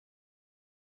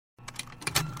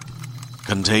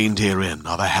Contained herein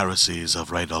are the heresies of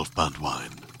Radolf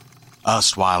Burntwine,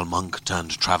 erstwhile monk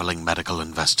turned traveling medical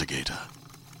investigator.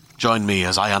 Join me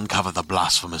as I uncover the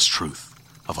blasphemous truth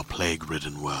of a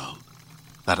plague-ridden world,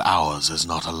 that ours is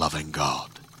not a loving God,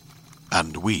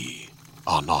 and we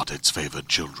are not its favored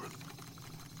children.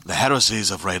 The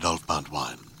heresies of Radolf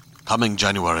Burntwine, coming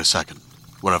January 2nd,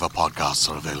 wherever podcasts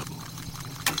are available.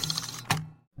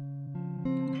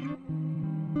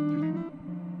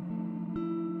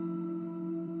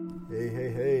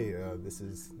 Hey, this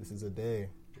is a day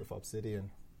with Obsidian.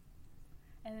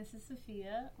 And this is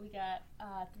Sophia. We got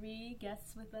 3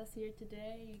 guests with us here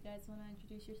today. You guys want to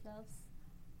introduce yourselves?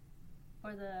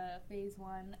 For the Phase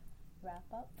 1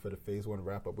 wrap-up? For the Phase 1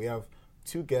 wrap-up. We have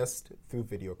 2 guests through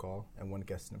video call and 1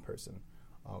 guest in person.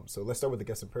 So let's start with the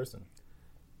guest in person.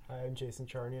 Hi, I'm Jason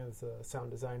Charnia. I'm the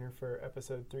sound designer for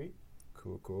episode 3.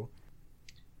 Cool.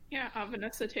 Yeah,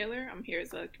 Vanessa Taylor. I'm here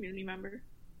as a community member.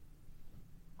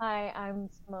 Hi, I'm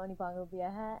Simone Bongo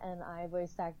Vieja, and I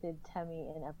voice acted Temmie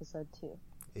in episode 2.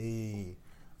 Hey,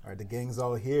 all right, the gang's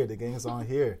all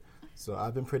here. So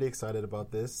I've been pretty excited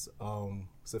about this.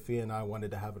 Sophia and I wanted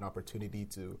to have an opportunity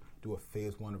to do a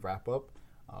Phase 1 wrap-up.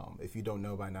 If you don't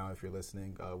know by now, if you're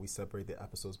listening, we separate the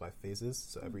episodes by phases.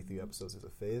 So every 3 episodes is a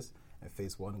phase, and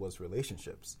Phase 1 was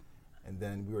relationships. And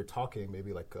then we were talking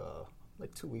maybe like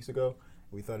 2 weeks ago.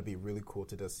 We thought it'd be really cool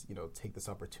to just, take this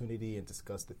opportunity and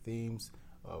discuss the themes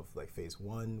of like Phase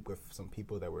 1 with some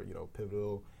people that were,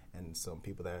 pivotal, and some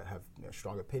people that have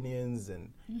strong opinions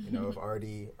and,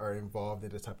 are involved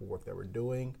in the type of work that we're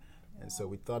doing. And so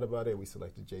we thought about it. We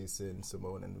selected Jason,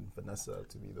 Simone, and Vanessa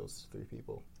to be those 3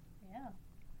 people. Yeah.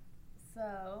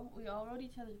 So we all wrote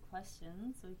each other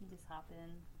questions, so we can just hop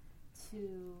in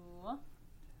to...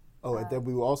 and then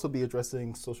we will also be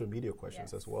addressing social media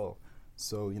questions as well.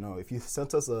 So, if you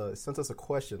sent us a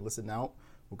question, listen out.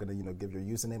 We're gonna, give your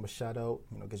username a shout out,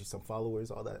 get you some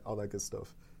followers, all that good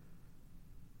stuff.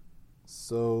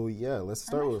 So yeah, let's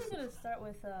start with. I'm actually gonna start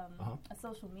with a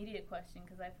social media question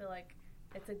because I feel like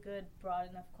it's a good, broad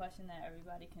enough question that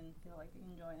everybody can feel like they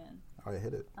can join in. All right,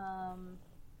 hit it.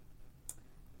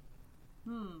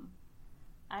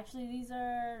 Actually, these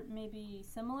are maybe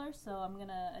similar, so I'm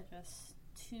gonna address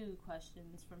 2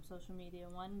 questions from social media.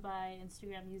 One by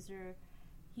Instagram user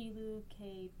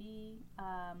HiluKB.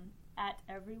 At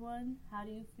everyone, how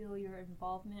do you feel your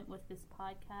involvement with this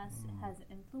podcast has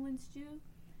influenced you?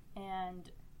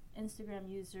 And Instagram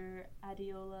user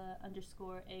Adiola_A1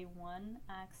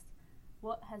 asked,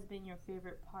 what has been your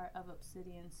favorite part of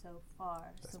Obsidian so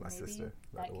far? That's so my maybe sister,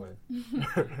 by the way.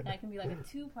 That can be like a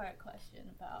 2-part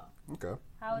question about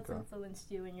how it's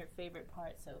influenced you and your favorite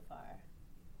part so far.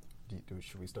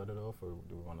 Should we start it off, or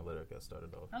do we want to let our guest start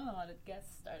it off? I'm going to let a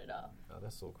guest start it off. Oh,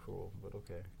 that's so cruel, but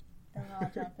okay. Then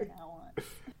I'll jump in at once.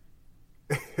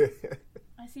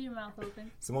 I see your mouth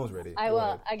open. Simone's ready.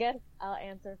 I guess I'll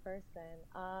answer first then.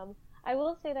 I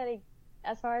will say that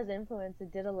as far as influence,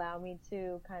 it did allow me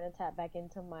to kind of tap back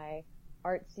into my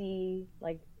artsy,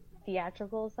 like,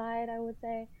 theatrical side, I would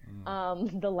say.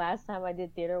 The last time I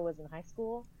did theater was in high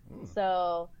school.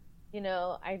 So,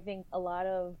 I think a lot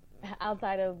of,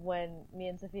 outside of when me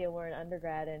and Sophia were in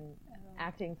undergrad and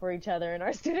acting for each other in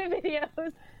our student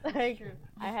videos, like,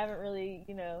 I haven't really,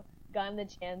 gotten the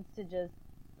chance to just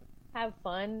have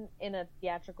fun in a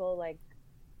theatrical, like,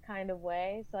 kind of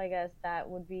way. So I guess that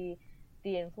would be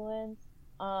the influence.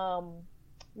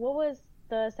 What was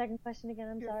the second question again?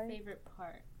 I'm sorry. Your favorite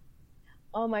part.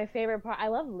 Oh, my favorite part. I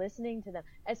love listening to them,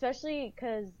 especially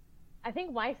because I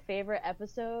think my favorite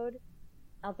episode,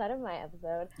 outside of my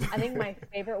episode, I think my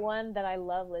favorite one that I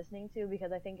love listening to,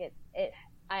 because I think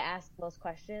I asked most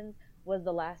questions, was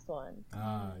the last one.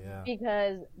 Yeah.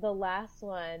 Because the last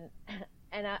one,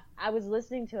 and I was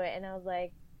listening to it and I was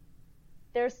like,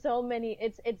 there's so many,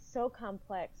 it's so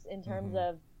complex in terms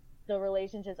of the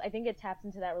relationships. I think it taps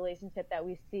into that relationship that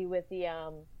we see with the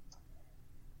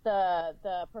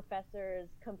professor's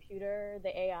computer,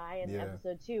 the AI in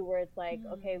episode 2, where it's like,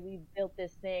 okay, we built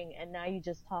this thing and now you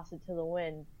just toss it to the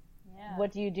wind. Yeah.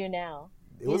 What do you do now?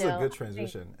 It was a good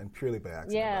transition, and purely by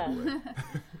accident. Yeah. By the way.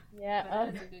 Yeah.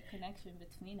 But there's a good connection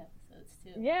between episodes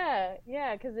too. Yeah,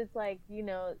 because it's like,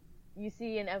 you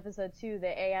see in episode 2,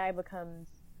 the AI becomes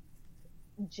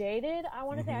jaded. I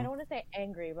want to say, I don't want to say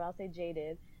angry, but I'll say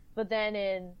jaded. But then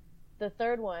in the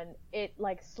third one, it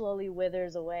like slowly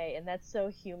withers away, and that's so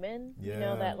human.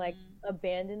 Yeah. That like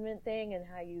abandonment thing and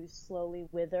how you slowly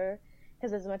wither.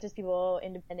 Because as much as people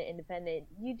independent,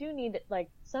 you do need,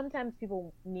 like, sometimes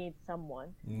people need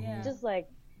someone. Just like,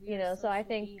 so I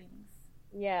think,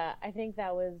 I think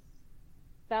that was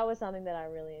something that I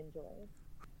really enjoyed.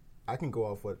 I can go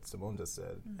off what Simone just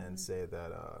said and say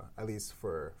that at least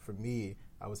for me,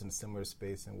 I was in a similar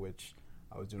space in which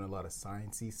I was doing a lot of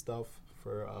sciencey stuff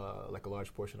for like a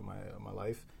large portion of my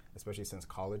life, especially since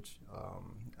college.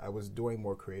 I was doing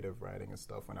more creative writing and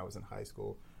stuff when I was in high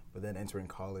school, but then entering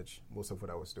college, most of what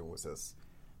I was doing was just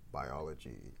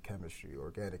biology, chemistry,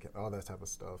 organic, all that type of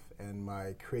stuff, and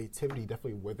my creativity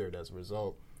definitely withered as a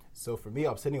result. So for me,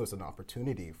 Obsidian was an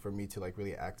opportunity for me to like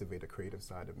really activate a creative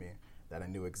side of me that I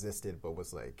knew existed, but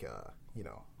was like,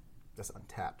 just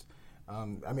untapped. I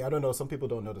mean, I don't know, some people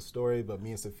don't know the story, but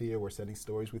me and Sophia were sending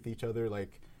stories with each other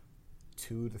like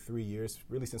 2 to 3 years,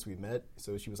 really since we met.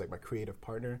 So she was like my creative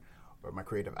partner, or my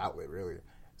creative outlet, really.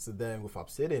 So then with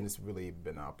Obsidian, it's really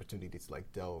been an opportunity to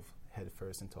like delve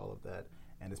headfirst into all of that.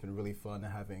 And it's been really fun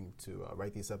having to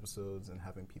write these episodes and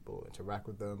having people interact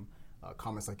with them.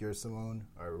 Comments like yours, Simone,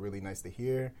 are really nice to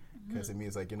hear because it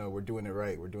means like, we're doing it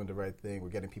right. We're doing the right thing. We're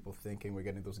getting people thinking. We're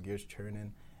getting those gears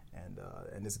churning, and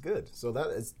it's good. So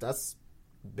that's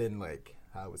been like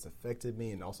how it's affected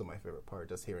me, and also my favorite part,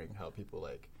 just hearing how people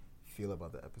like feel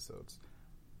about the episodes.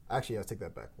 Actually, I'll take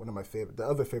that back. The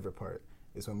other favorite part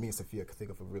is when me and Sophia could think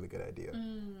of a really good idea.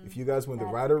 If you guys were in the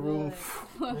writer room,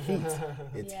 heat.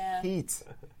 It's heat.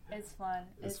 It's fun.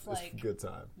 It's like a good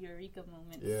time. Eureka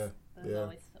moments. Yeah. Those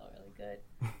always feel really good.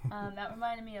 That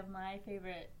reminded me of my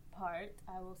favorite part,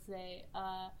 I will say.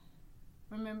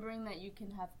 Remembering that you can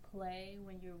have play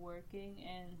when you're working,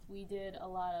 and we did a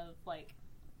lot of like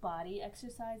body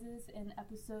exercises in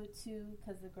episode 2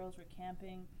 because the girls were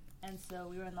camping, and so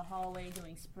we were in the hallway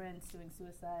doing sprints, doing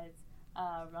suicides,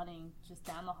 running just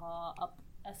down the hall, up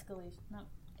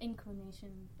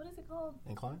inclination. What is it called?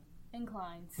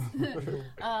 Inclines.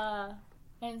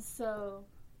 And so,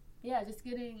 yeah, just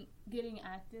getting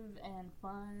active and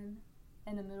fun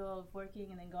in the middle of working,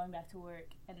 and then going back to work,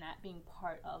 and that being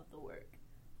part of the work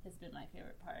has been my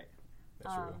favorite part.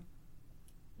 That's real.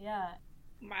 Yeah.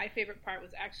 My favorite part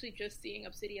was actually just seeing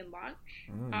Obsidian launch,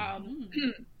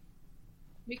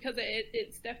 because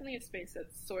it's definitely a space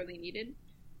that's sorely needed.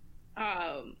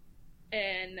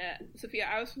 And Sophia,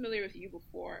 I was familiar with you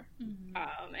before,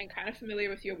 and kind of familiar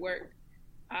with your work.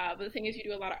 But the thing is, you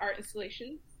do a lot of art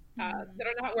installations that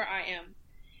are not where I am.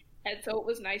 And so it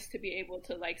was nice to be able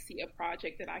to like see a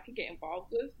project that I could get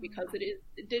involved with, because it is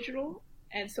digital.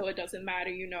 And so it doesn't matter,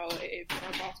 if you're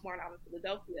in Baltimore and I'm in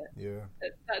Philadelphia. Yeah.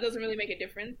 That doesn't really make a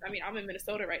difference. I mean, I'm in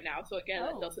Minnesota right now, so again,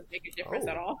 that doesn't make a difference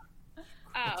at all.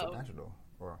 International.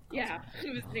 Yeah,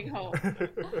 visiting home.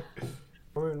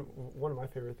 I mean, one of my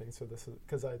favorite things for this is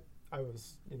because I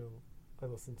was, I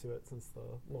listened to it since the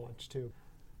launch too.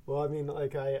 Well, I mean,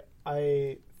 like I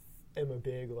am a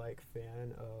big like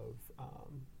fan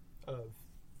of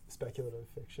speculative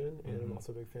fiction, and I'm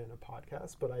also a big fan of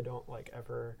podcasts, but I don't like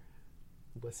ever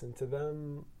listen to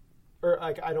them, or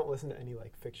like I don't listen to any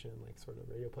like fiction like sort of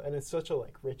radio play, and it's such a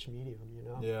like rich medium,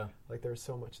 Yeah. Like there's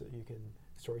so much that you can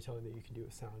storytelling that you can do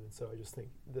with sound, and so I just think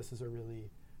this is a really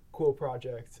cool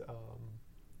project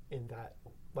in that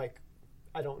like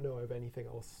I don't know of anything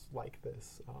else like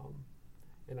this,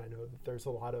 and I know that there's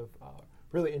a lot of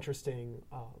really interesting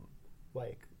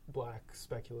like Black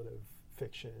speculative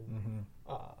fiction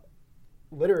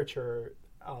literature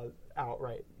out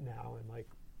right now, and like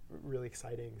really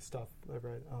exciting stuff I've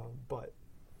read, but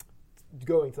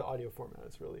going to the audio format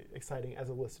is really exciting as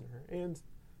a listener and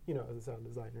as a sound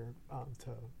designer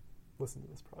to listen to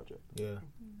this project. Yeah.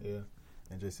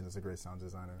 And Jason is a great sound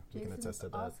designer. We can attest to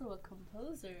that. Also a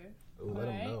composer. Ooh, let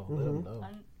him know. Right? Let him know.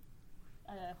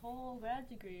 A whole grad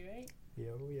degree, right?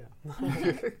 Yeah.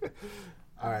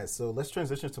 All right, so let's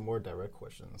transition to more direct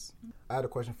questions. I had a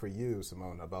question for you,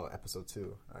 Simone, about episode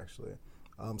 2, actually.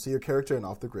 So your character in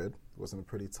Off the Grid was in a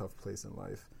pretty tough place in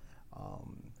life.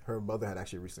 Her mother had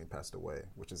actually recently passed away,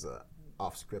 which is a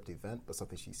off-script event, but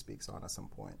something she speaks on at some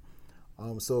point.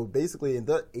 So basically, in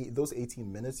those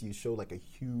 18 minutes, you show like a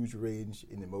huge range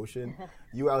in emotion.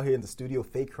 You out here in the studio,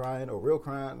 fake crying or real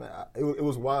crying. It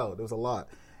was wild. It was a lot.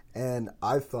 And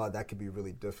I thought that could be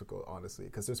really difficult, honestly,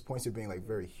 because there's points you're being like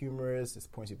very humorous, there's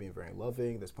points you're being very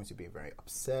loving, there's points you're being very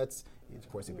upset, there's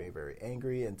points you're being very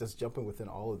angry, and just jumping within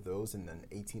all of those in an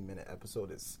 18-minute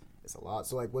episode is a lot.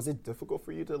 So like, was it difficult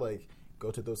for you to like go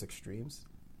to those extremes?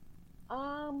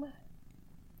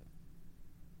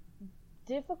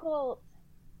 Difficult.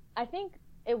 I think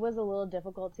it was a little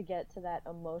difficult to get to that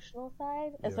emotional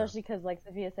side, especially because, like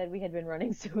Sophia said, we had been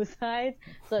running suicides.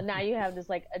 So now you have this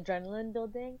like adrenaline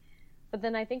building. But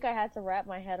then I think I had to wrap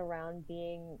my head around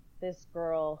being this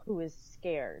girl who is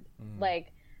scared.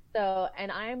 Like, so,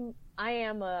 and I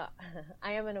am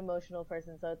an emotional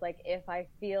person. So it's like, if I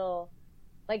feel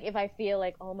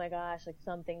like, oh my gosh, like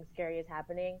something scary is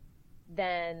happening,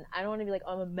 then I don't want to be like,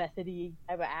 oh, I'm a methody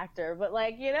type of actor, but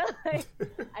like, you know, like,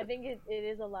 I think it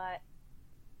is a lot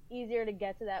easier to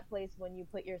get to that place when you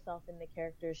put yourself in the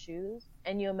character's shoes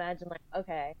and you imagine like,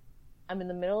 okay, I'm in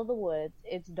the middle of the woods,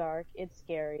 it's dark, it's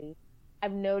scary,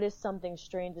 I've noticed something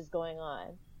strange is going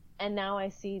on, and now I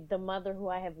see the mother who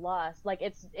I have lost. Like,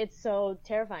 it's so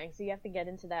terrifying. So you have to get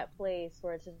into that place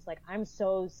where it's just like, I'm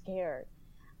so scared.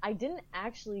 I didn't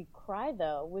actually cry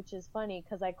though, which is funny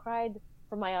because I cried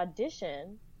for my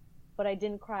audition, but I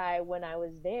didn't cry when I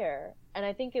was there. And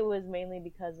I think it was mainly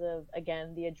because of,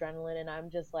 again, the adrenaline, and I'm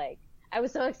just like, I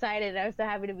was so excited. I was so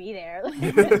happy to be there.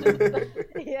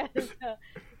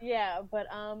 Yeah, but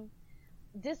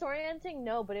disorienting,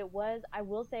 no, but I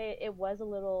will say it was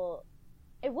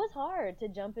hard to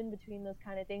jump in between those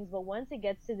kind of things, but once it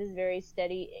gets to this very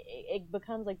steady, it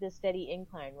becomes like this steady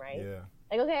incline, right? Yeah.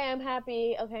 Like, okay, I'm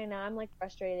happy. Okay, now I'm like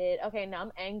frustrated. Okay, now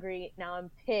I'm angry. Now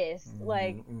I'm pissed.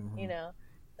 You know,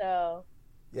 so.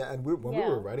 Yeah, and when we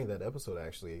were writing that episode,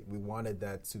 actually, we wanted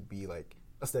that to be like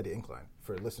a steady incline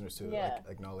for listeners to like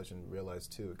acknowledge and realize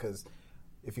too. Because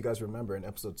if you guys remember in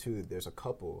episode 2, there's a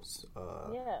couple,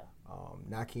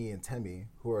 Naki and Temi,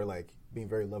 who are like being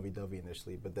very lovey-dovey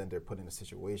initially, but then they're put in a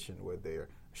situation where they're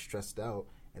stressed out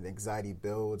and the anxiety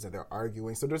builds and they're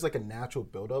arguing. So there's like a natural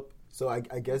buildup. So I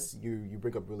guess you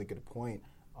bring up a really good point.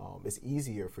 It's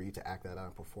easier for you to act that out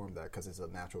and perform that because it's a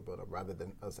natural buildup rather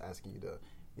than us asking you to,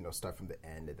 you know, start from the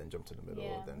end and then jump to the middle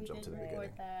and then jump to the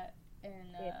beginning. That in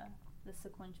the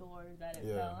sequential order that it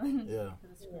fell in to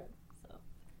the script.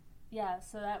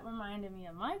 So that reminded me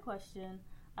of my question,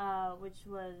 which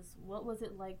was, what was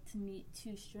it like to meet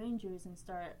two strangers and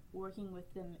start working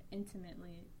with them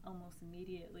intimately almost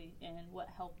immediately, and what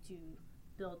helped you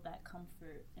build that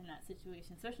comfort in that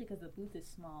situation, especially because the booth is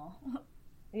small?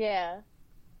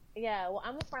 Yeah, well,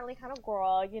 I'm a friendly kind of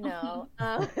girl, you know.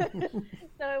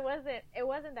 So it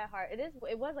wasn't that hard.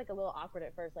 It was like a little awkward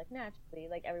at first, like naturally,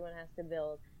 like everyone has to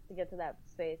build to get to that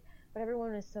space. But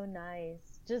everyone was so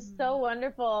nice, just so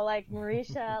wonderful. Like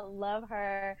Marisha, love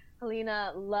her.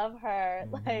 Helena, love her.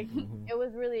 Like it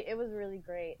was really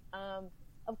great.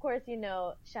 Of course, you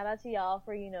know, shout out to y'all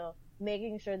for, you know,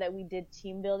 making sure that we did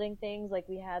team building things. Like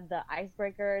we had the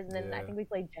icebreakers, and then I think we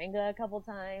played Jenga a couple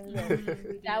times,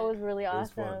 and that was really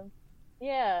awesome.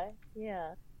 Yeah.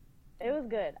 It was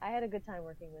good. I had a good time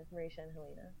working with Marisha and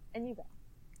Helena, and you guys.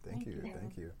 Thank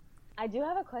you. I do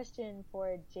have a question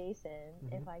for Jason,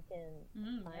 if I can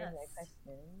find my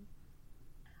question.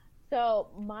 So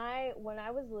when I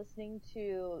was listening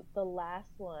to the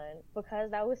last one,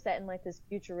 because that was set in like this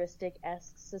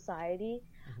futuristic-esque society,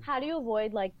 how do you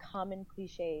avoid like common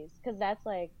cliches? Because that's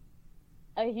like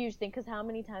a huge thing. Because how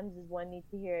many times does one need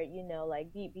to hear, you know,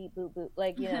 like beep, beep, boop, boop,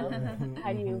 like, you know,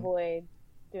 how do you avoid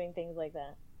doing things like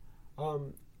that?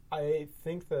 I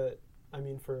think that, I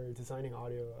mean, for designing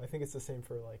audio, I think it's the same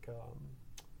for like,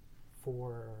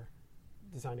 for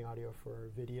designing audio for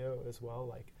video as well.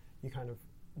 Like you kind of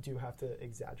do have to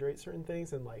exaggerate certain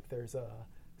things, and like there's a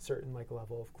certain like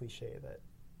level of cliche that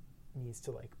needs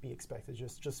to like be expected.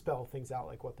 Just spell things out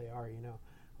like what they are, you know,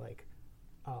 like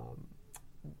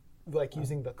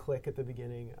using the click at the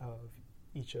beginning of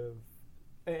each of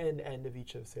and end of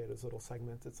each of Seida's little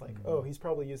segments. It's like, oh, he's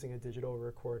probably using a digital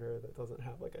recorder that doesn't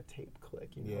have like a tape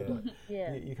click, you know.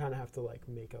 But you kind of have to like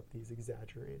make up these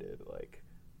exaggerated like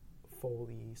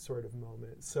Foley sort of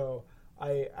moments. So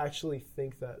I actually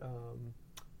think that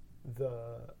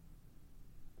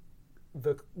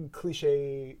the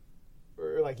cliche,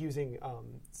 or like using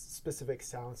specific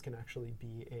sounds, can actually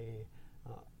be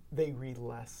they read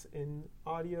less in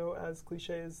audio as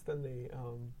cliches than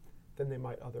they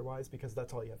might otherwise, because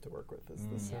that's all you have to work with is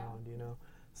the sound, you know.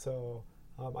 So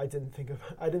I didn't think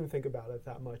about it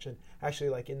that much, and actually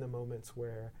like in the moments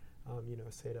where you know,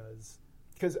 Seida's,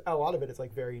 because a lot of it is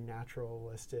like very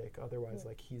naturalistic, otherwise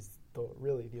like he's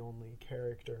really the only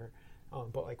character,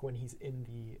 but like when he's in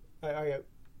the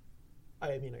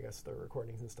I mean, I guess the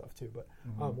recordings and stuff too, but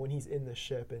when he's in the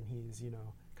ship and he's, you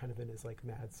know, kind of in his like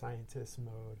mad scientist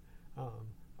mode,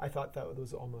 I thought that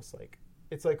was almost like,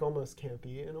 it's like almost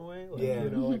campy in a way, like, you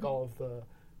know, like all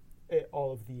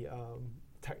of the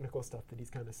technical stuff that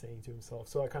he's kind of saying to himself.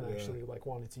 So I kind of actually like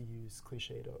wanted to use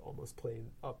cliche to almost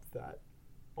play up that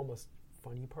almost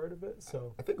funny part of it.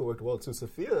 So I think it worked well too.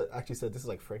 Sophia actually said this is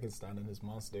like Frankenstein and his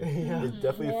monster. It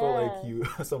definitely felt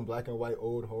like some black and white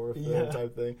old horror film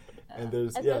type thing. And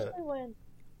there's especially when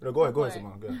go ahead,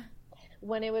 Simone. Go ahead.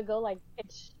 When it would go like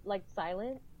pitch like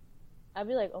silent, I'd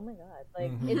be like, oh my god,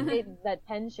 like it that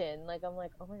tension, like I'm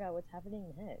like, oh my god, what's happening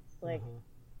next? Like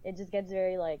it just gets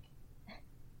very like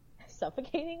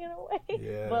suffocating in a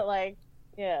way. But like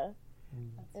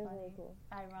That's It was funny. really cool.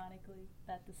 Ironically,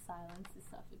 that the silence is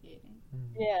suffocating.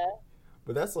 Yeah.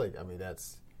 But that's like, I mean,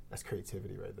 that's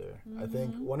creativity right there. I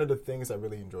think one of the things I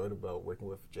really enjoyed about working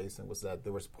with Jason was that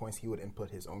there was points he would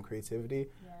input his own creativity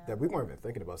that we weren't even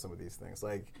thinking about some of these things.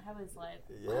 Like, I was like,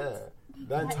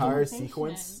 that entire innovation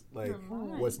sequence like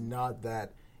from was not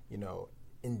that, you know,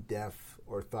 in depth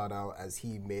or thought out as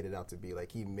he made it out to be.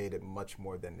 Like, he made it much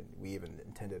more than we even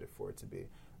intended it for it to be.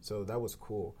 So that was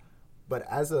cool. But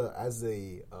as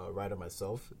a writer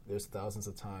myself, there's thousands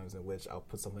of times in which I'll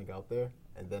put something out there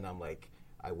and then I'm like,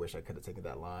 I wish I could have taken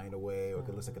that line away, or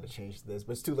could have changed this,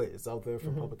 but it's too late. It's out there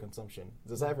for public consumption.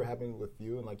 Does that ever happen with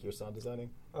you and like your sound designing?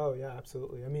 Oh yeah,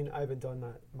 absolutely. I mean, I haven't done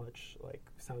that much like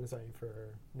sound designing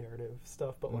for narrative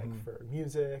stuff, but like for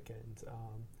music and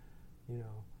you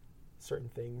know, certain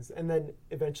things. And then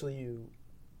eventually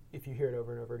if you hear it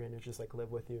over and over again, it just like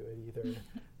live with you. It either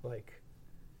like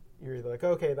you're either like,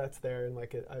 okay, that's there, and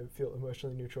like I feel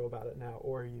emotionally neutral about it now,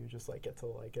 or you just like get to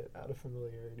like it out of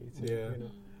familiarity too. Yeah. You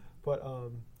know? But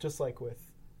just like with,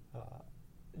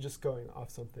 just going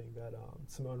off something that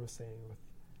Simone was saying with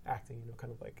acting, you know,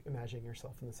 kind of like imagining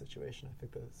yourself in the situation. I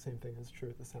think the same thing is true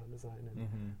with the sound design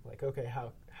and like, okay,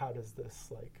 how does this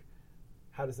like,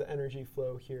 how does the energy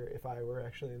flow here if I were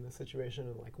actually in this situation,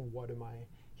 and like what am I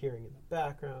hearing in the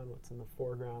background, what's in the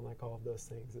foreground, like all of those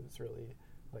things. It's really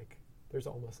like there's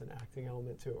almost an acting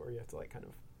element to it where you have to like kind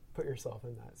of put yourself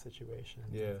in that situation.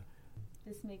 Yeah.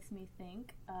 This makes me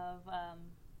think of,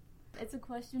 it's a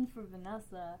question for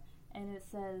Vanessa, and it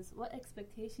says, what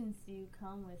expectations do you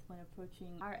come with when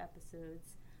approaching our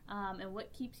episodes? And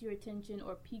what keeps your attention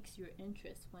or piques your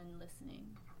interest when listening?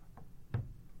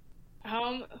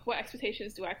 What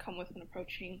expectations do I come with when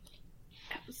approaching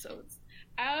episodes?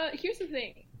 Here's the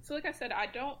thing. So like I said, I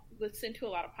don't listen to a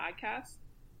lot of podcasts.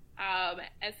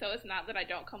 And so it's not that I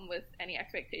don't come with any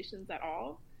expectations at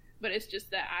all, but it's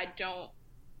just that I don't,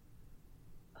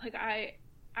 like, I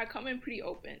come in pretty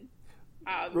open.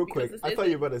 Real quick, I thought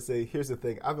you were about to say, here's the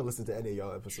thing, I haven't listened to any of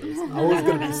y'all episodes. I was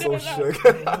going to be so shook.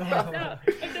 No,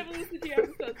 I've never listened to your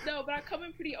episodes. No, but I come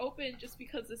in pretty open just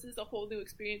because this is a whole new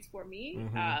experience for me.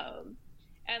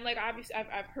 And like, obviously,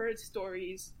 I've heard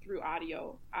stories through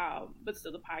audio, but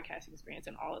still the podcasting experience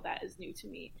and all of that is new to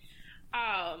me.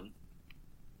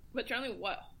 But generally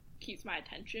what keeps my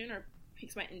attention or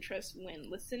piques my interest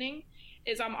when listening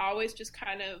is I'm always just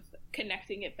kind of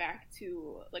connecting it back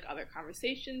to like other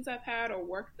conversations I've had or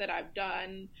work that I've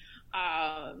done.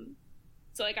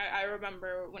 So like I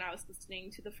remember when I was listening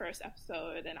to the first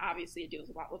episode, and obviously it deals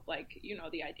a lot with like, you know,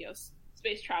 the idea of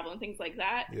space travel and things like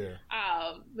that. Yeah.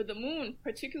 But the moon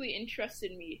particularly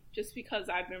interested me just because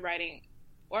I've been writing,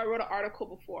 or I wrote an article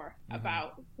before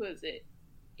about, who is it?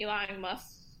 Elon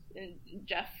Musk and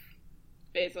Jeff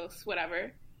Bezos,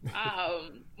 whatever.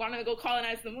 Wanting to go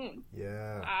colonize the moon.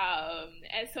 Yeah.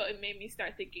 And so it made me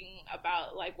start thinking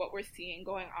about like what we're seeing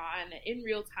going on in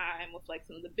real time with like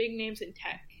some of the big names in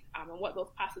tech, and what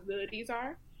those possibilities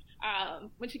are.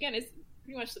 Which again is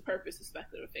pretty much the purpose of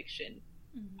speculative fiction.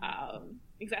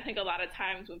 Because I think a lot of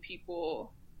times when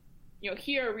people, you know,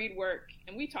 hear or read work,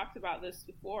 and we talked about this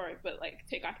before, but like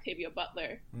take Octavia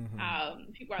Butler,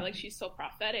 people are like, she's so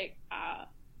prophetic.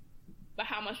 But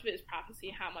how much of it is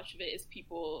prophecy? How much of it is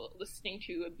people listening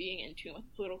to and being in tune with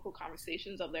political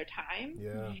conversations of their time?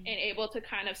 Yeah. And able to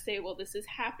kind of say, well, this is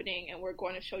happening and we're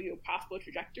going to show you a possible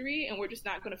trajectory, and we're just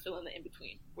not going to fill in the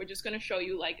in-between. We're just going to show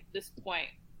you like this point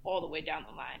all the way down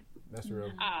the line. That's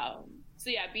real. So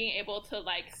yeah, being able to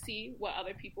like see what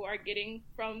other people are getting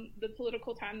from the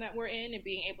political time that we're in, and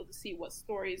being able to see what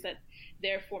stories that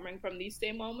they're forming from these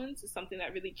same moments is something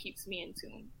that really keeps me in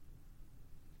tune.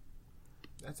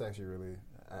 That's actually really,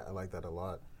 I like that a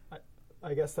lot.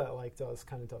 I guess that like does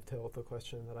kind of dovetail with the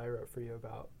question that I wrote for you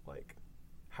about like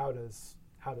how does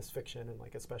fiction, and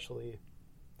like especially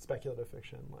speculative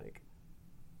fiction, like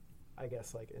I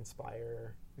guess like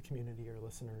inspire the community or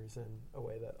listeners in a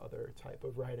way that other type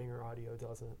of writing or audio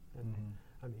doesn't. And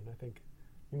I mean, I think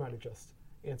you might have just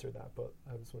answered that, but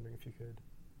I was wondering if you could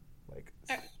like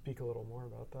speak a little more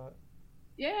about that.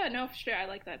 Yeah, no, for sure. I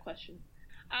like that question.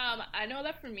 I know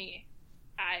that for me,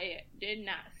 I did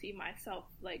not see myself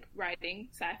like writing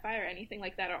sci-fi or anything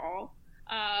like that at all.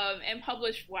 And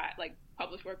published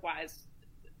work wise,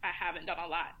 I haven't done a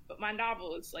lot, but my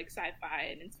novel is like sci-fi,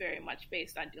 and it's very much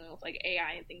based on dealing with like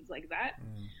AI and things like that.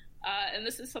 And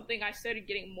this is something I started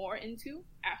getting more into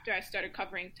after I started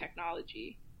covering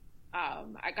technology.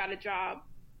 I got a job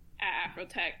at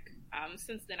Afrotech.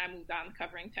 Since then, I moved on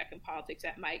covering tech and politics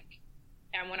at Mike.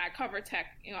 And when I cover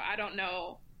tech, you know, I don't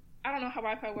know how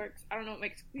Wi-Fi works. I don't know what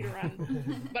makes a computer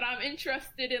run, but I'm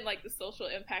interested in like the social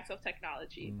impacts of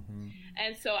technology.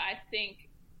 And so I think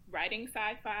writing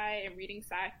sci-fi and reading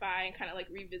sci-fi and kind of like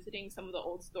revisiting some of the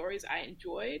old stories I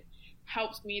enjoyed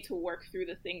helps me to work through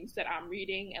the things that I'm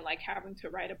reading and like having to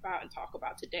write about and talk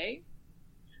about today.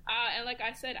 And like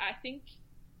I said, I think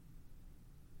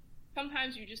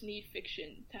sometimes you just need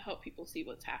fiction to help people see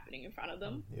what's happening in front of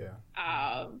them.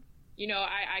 Yeah. You know,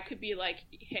 I could be like,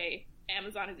 hey,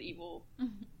 Amazon is evil.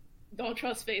 Don't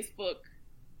trust Facebook.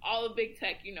 All of big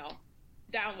tech, you know,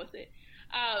 down with it.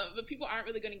 But people aren't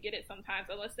really going to get it sometimes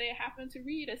unless they happen to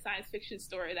read a science fiction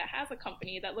story that has a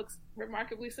company that looks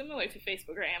remarkably similar to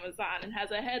Facebook or Amazon and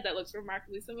has a head that looks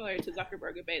remarkably similar to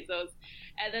Zuckerberg or Bezos.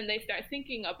 And then they start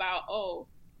thinking about, oh,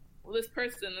 well, this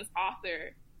person, this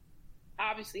author,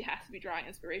 obviously has to be drawing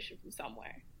inspiration from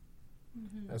somewhere.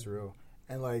 That's real.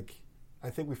 And like, I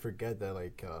think we forget that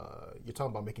like you're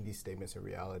talking about making these statements a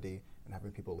reality and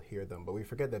having people hear them, but we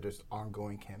forget that there's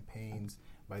ongoing campaigns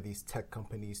by these tech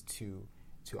companies to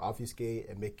obfuscate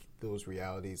and make those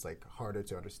realities like harder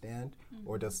to understand,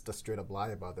 or just straight up lie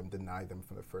about them, deny them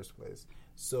from the first place.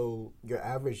 So your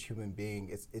average human being,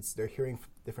 it's they're hearing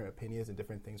different opinions and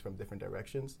different things from different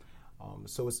directions.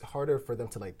 So it's harder for them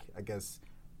to like, I guess,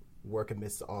 work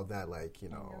amidst all that, like, you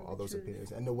know, all those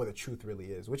opinions and know what the truth really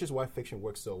is, which is why fiction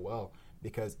works so well,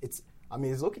 because it's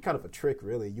looking kind of a trick,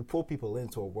 really. You pull people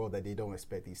into a world that they don't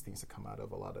expect these things to come out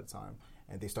of a lot of the time,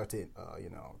 and they start to,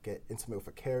 get intimate with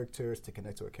the characters, to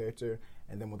connect to a character,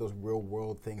 and then when those real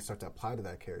world things start to apply to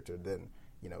that character, then,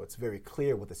 you know, it's very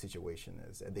clear what the situation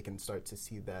is, and they can start to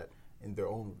see that in their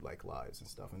own, like, lives and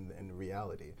stuff, in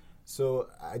reality. So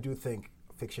I do think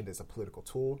fiction is a political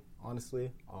tool,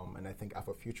 honestly, and I think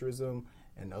Afrofuturism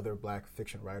and other Black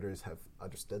fiction writers have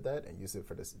understood that and used it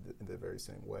for this in the very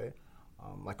same way,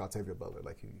 like Octavia Butler,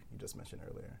 like you just mentioned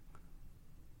earlier.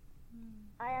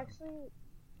 I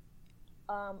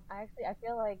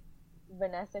feel like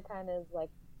Vanessa kind of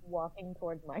like walking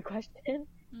towards my question,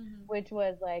 which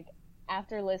was like,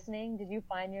 after listening, did you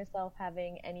find yourself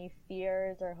having any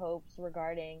fears or hopes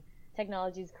regarding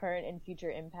technology's current and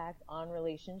future impact on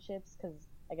relationships? Because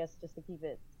I guess just to keep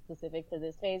it specific to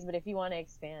this phase, but if you want to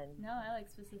expand. No, I like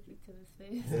specific to this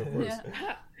phase. Yeah, of course.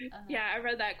 Yeah, I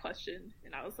read that question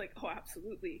and I was like, oh,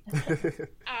 absolutely.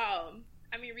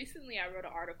 Recently I wrote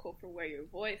an article for Wear Your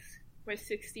Voice, where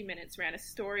 60 Minutes ran a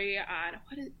story on,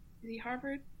 is he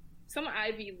Harvard? Some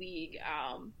Ivy League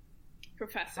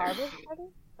professor. Harvard?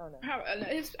 Oh, no.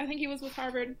 I think he was with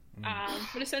Harvard,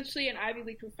 but essentially an Ivy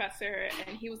League professor,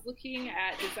 and he was looking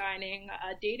at designing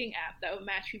a dating app that would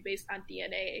match you based on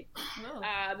DNA.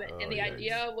 And the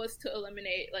idea was to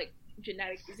eliminate like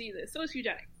genetic diseases. So it's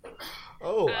eugenics.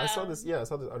 I saw this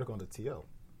article on the TL.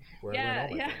 Where I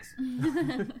learned all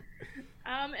my things.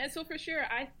 And so for sure,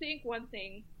 I think one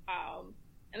thing,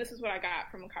 and this is what I got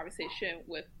from a conversation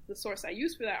with the source I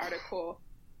used for that article,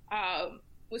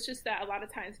 was just that a lot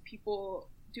of times people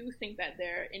do think that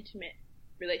they're intimate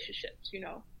relationships, you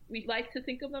know. We like to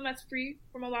think of them as free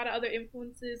from a lot of other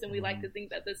influences, and we like to think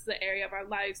that this is an area of our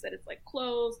lives that is like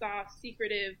closed off,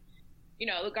 secretive. You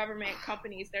know, the government,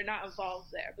 companies, they're not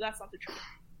involved there, but that's not the truth.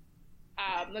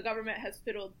 The government has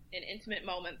fiddled in intimate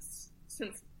moments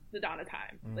since the dawn of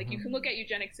time. Like, you can look at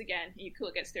eugenics again, you can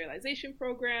look at sterilization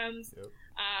programs.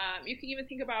 You can even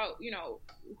think about, you know,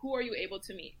 who are you able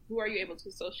to meet? Who are you able to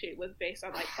associate with based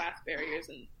on like class barriers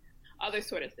and other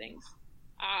sort of things.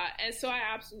 And so I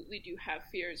absolutely do have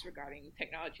fears regarding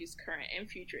technology's current and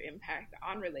future impact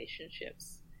on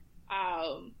relationships.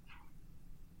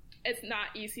 It's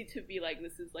not easy to be like,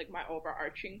 this is like my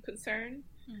overarching concern,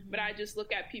 but I just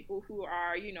look at people who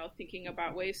are, you know, thinking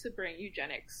about ways to bring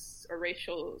eugenics or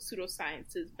racial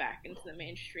pseudosciences back into the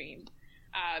mainstream.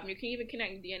 You can even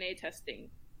connect DNA testing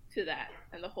to that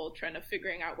and the whole trend of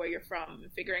figuring out where you're from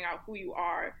and figuring out who you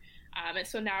are. And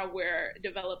so now we're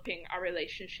developing our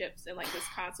relationships and like this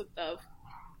concept of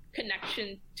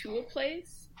connection to a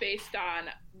place based on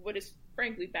what is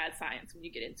frankly bad science when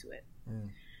you get into it.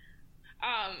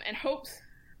 And hopes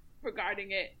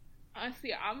regarding it,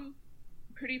 honestly, I'm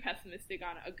pretty pessimistic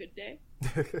on a good day.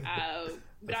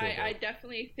 But I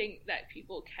definitely think that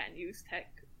people can use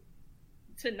tech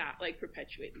to not like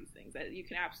perpetuate these things. That you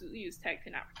can absolutely use tech to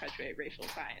not perpetuate racial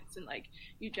science and like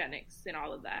eugenics and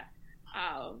all of that.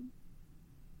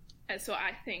 And so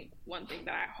I think one thing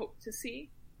that I hope to see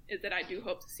is that I do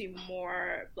hope to see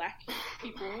more Black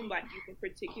people, and Black youth in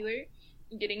particular,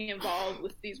 getting involved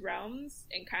with these realms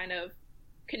and kind of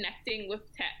connecting with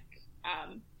tech,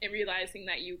 and realizing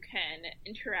that you can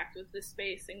interact with this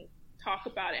space and talk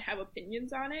about it, have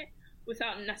opinions on it,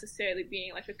 without necessarily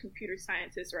being like a computer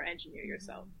scientist or engineer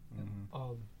yourself.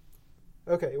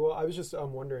 Okay, well, I was just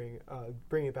wondering,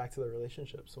 bringing it back to the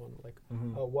relationships one, like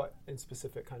what in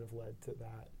specific kind of led to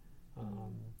that,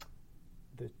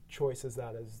 the choice as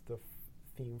that as the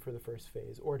theme for the first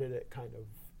phase, or did it kind of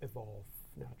evolve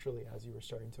naturally as you were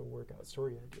starting to work out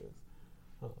story ideas?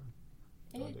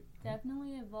 It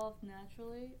definitely evolved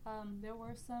naturally. There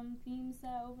were some themes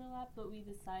that overlap, but we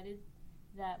decided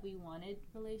that we wanted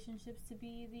relationships to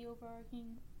be the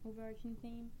overarching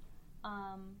theme.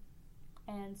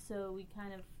 And so we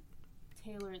kind of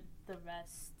tailored the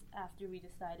rest after we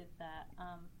decided that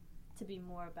to be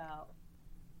more about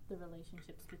the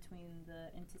relationships between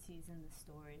the entities in the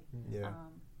story. Yeah.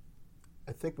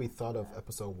 I think we thought of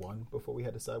episode 1 before we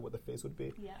had to decide what the phase would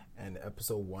be. Yeah. And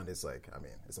episode 1 is like, I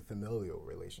mean, it's a familial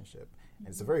relationship. And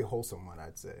it's a very wholesome one,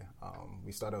 I'd say.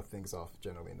 We start off things off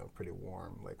generally in a pretty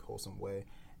warm, like, wholesome way.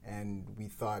 And we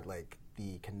thought, like,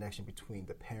 the connection between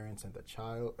the parents and the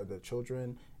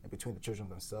children, and between the children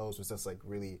themselves was just, like,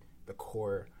 really the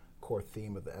core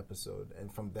theme of the episode.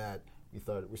 And from that, we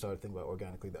started thinking about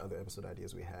organically the other episode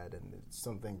ideas we had, and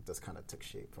something just kind of took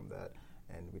shape from that.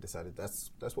 And we decided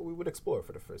that's what we would explore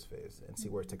for the first phase and see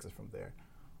where it takes us from there.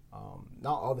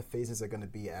 Not all the phases are going to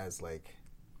be as like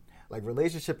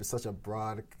relationship is such a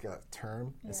broad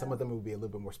term, and some of them will be a little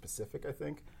bit more specific, I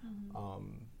think.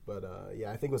 But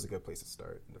I think it was a good place to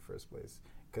start in the first place,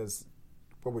 because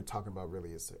what we're talking about really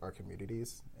is our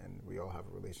communities, and we all have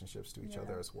relationships to each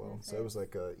other as well. So it was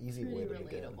like an easy way to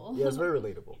begin. Yeah, it's very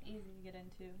relatable. Easy to get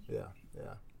into.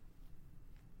 Yeah.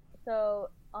 So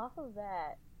off of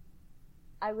that,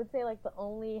 I would say like the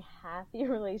only happy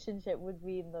relationship would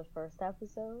be in the first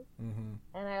episode.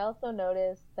 And I also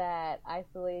noticed that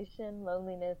isolation,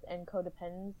 loneliness, and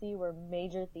codependency were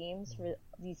major themes for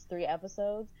these 3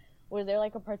 episodes. Was there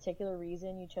like a particular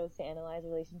reason you chose to analyze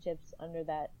relationships under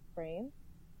that frame?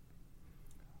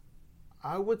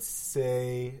 I would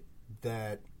say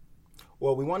that,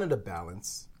 well, we wanted a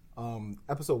balance.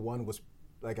 Episode 1 was,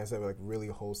 like I said, like really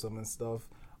wholesome and stuff.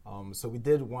 So we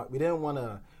didn't want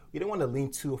to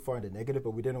lean too far into negative,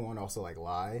 but we didn't want to also like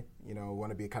lie. We want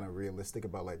to be kind of realistic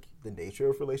about like the nature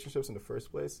of relationships in the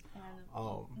first place. And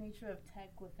the nature of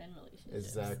tech within relationships.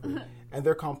 Exactly. And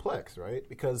they're complex, right?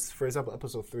 Because, for example,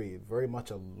 episode 3, very much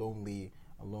a lonely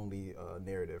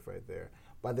narrative right there.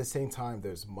 But at the same time,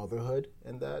 there's motherhood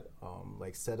in that.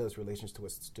 Like Seta's relationship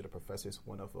to the professor is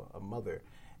one of a mother.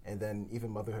 And then even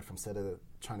motherhood from Seta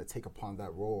trying to take upon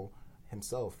that role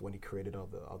himself when he created all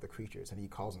the creatures, and he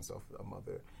calls himself a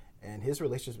mother. And his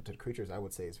relationship to the creatures, I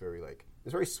would say, is very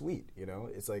it's very sweet.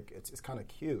 It's like it's kind of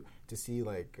cute to see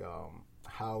like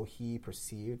how he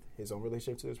perceived his own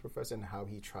relationship to his professor and how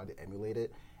he tried to emulate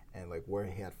it, and like where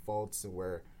he had faults and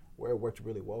where it worked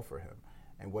really well for him,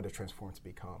 and what it transformed to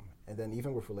become. And then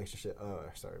even with relationship,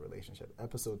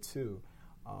 episode 2,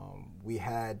 we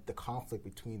had the conflict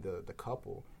between the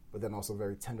couple, but then also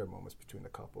very tender moments between the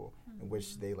couple in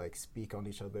which they like speak on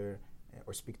each other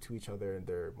or speak to each other in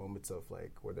their moments of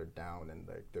like where they're down and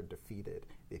like they're defeated.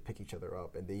 They pick each other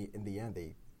up, and they in the end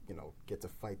they get to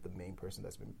fight the main person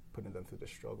that's been putting them through the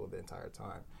struggle the entire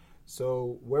time.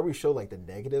 So where we show like the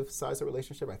negative sides of the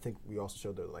relationship, I think we also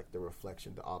show the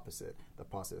reflection, the opposite, the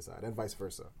positive side, and vice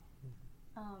versa.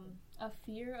 A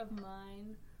fear of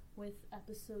mine with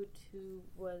episode 2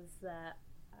 was that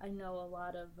I know a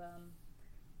lot of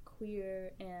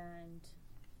queer and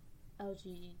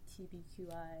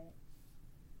LGBTQI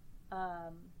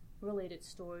related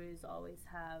stories always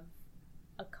have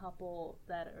a couple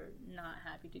that are not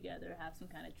happy together, have some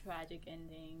kind of tragic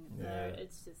ending.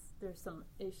 It's just there's some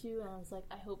issue, and I was like,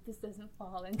 I hope this doesn't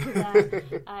fall into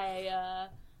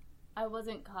that. I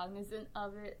wasn't cognizant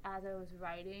of it as I was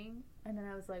writing, and then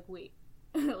I was like, wait,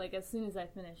 like as soon as I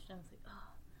finished, I was like,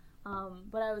 oh.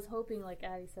 But I was hoping, like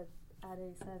Addie said,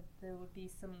 there would be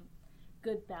some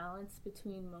good balance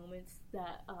between moments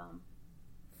that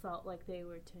felt like they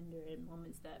were tender and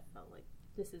moments that felt like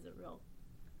this is a real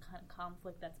kind of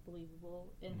conflict that's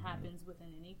believable and happens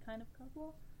within any kind of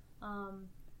couple.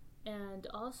 And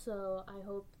also, I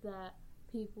hope that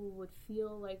people would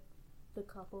feel like the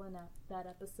couple in that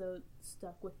episode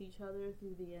stuck with each other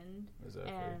through the end.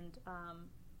 Exactly. And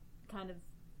kind of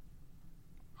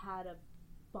had a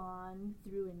bond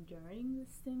through enduring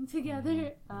this thing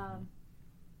together.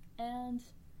 And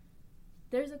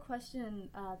there's a question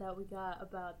that we got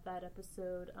about that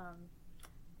episode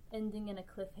ending in a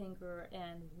cliffhanger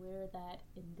and where that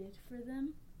ended for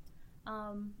them.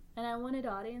 And I wanted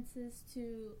audiences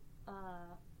to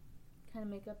kind of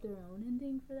make up their own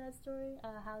ending for that story,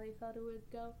 how they thought it would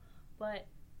go. But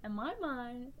in my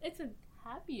mind, it's a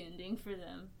happy ending for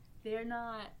them. They're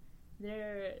not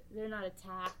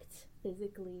attacked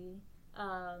physically.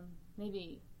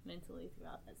 Maybe mentally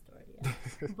throughout that story.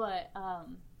 Yeah. But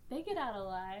they get out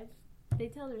alive. They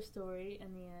tell their story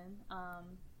in the end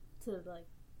to like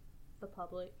the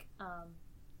public.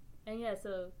 And yeah,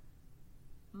 so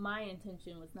my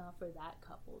intention was not for that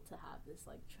couple to have this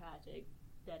like tragic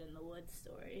dead in the woods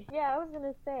story. Yeah, I was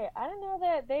gonna say, I didn't know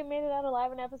that they made it out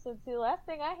alive in episode 2. Last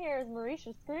thing I hear is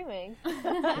Marisha screaming.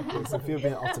 Sophia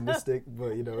being optimistic,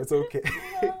 but it's okay.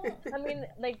 I mean,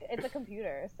 like, it's a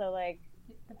computer, so like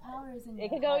the power is in it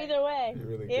could go either way. It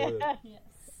really yeah. could. Yes.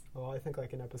 Well, I think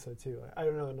like in episode 2, I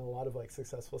don't know, in a lot of like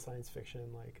successful science fiction,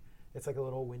 like it's like a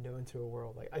little window into a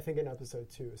world. Like I think in episode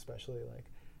 2 especially, like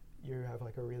you have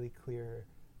like a really clear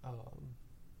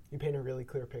you paint a really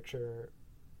clear picture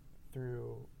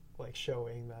through like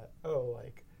showing that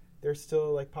like there's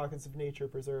still like pockets of nature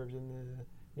preserved in the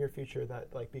near future that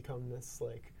like become this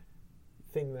like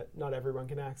thing that not everyone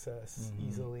can access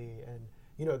easily, and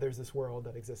there's this world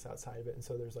that exists outside of it, and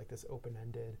so there's like this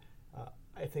open-ended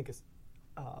I think it's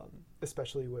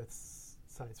especially with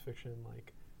science fiction,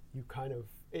 like you kind of,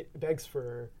 it begs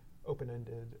for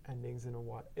open-ended endings in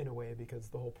a way, because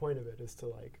the whole point of it is to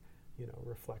like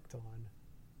reflect on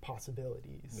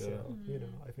possibilities. Yeah. So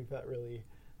I think that really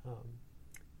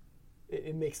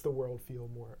it makes the world feel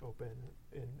more open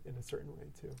in a certain way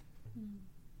too.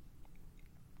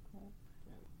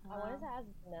 I wanted to ask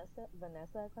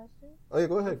Vanessa a question. Oh yeah,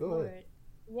 go ahead.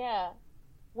 Yeah.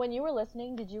 When you were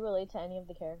listening, did you relate to any of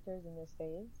the characters in this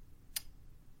phase?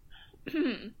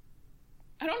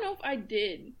 I don't know if I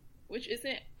did, which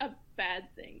isn't a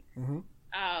bad thing.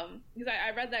 Because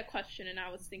I read that question and I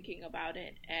was thinking about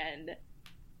it, and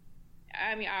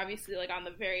I mean, obviously, like on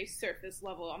the very surface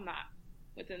level, I'm not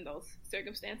within those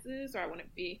circumstances, or I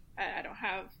wouldn't be. I don't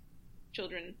have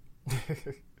children.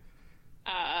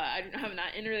 I'm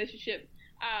not in a relationship.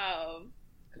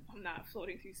 I'm not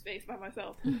floating through space by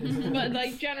myself. But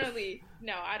like generally,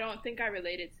 no, I don't think I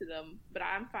related to them, but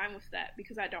I'm fine with that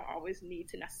because I don't always need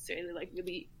to necessarily like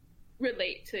really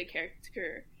relate to a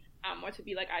character, or to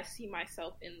be like, I see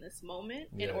myself in this moment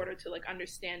in order to like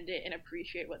understand it and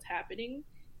appreciate what's happening.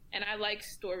 And I like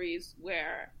stories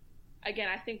where, again,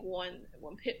 I think one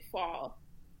pitfall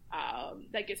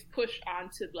that gets pushed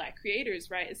onto Black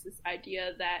creators, right, is this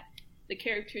idea that the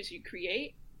characters you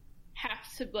create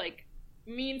have to like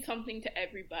mean something to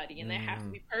everybody, and they have to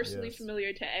be personally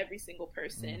familiar to every single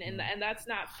person, and that's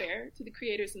not fair to the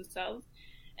creators themselves,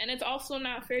 and it's also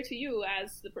not fair to you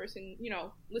as the person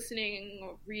listening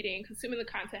or reading, consuming the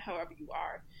content however you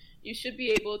are. You should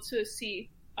be able to see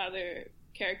other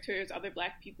characters, other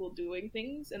Black people doing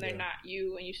things, and they're not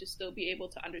you, and you should still be able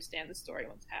to understand the story,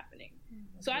 what's happening.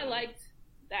 So I liked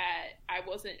that I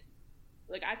wasn't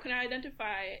like, I couldn't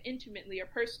identify intimately or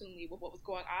personally with what was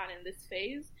going on in this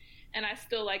phase, and I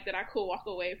still like that I could walk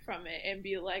away from it and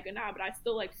be like, nah, but I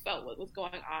still like felt what was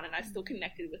going on, and I still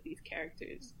connected with these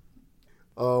characters.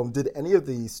 Did any of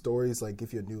the stories like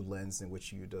give you a new lens in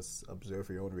which you just observe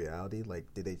your own reality?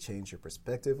 Like, did they change your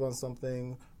perspective on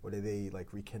something, or did they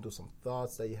like rekindle some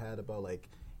thoughts that you had about like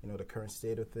the current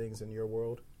state of things in your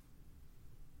world?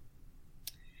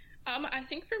 I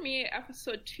think for me,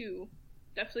 episode 2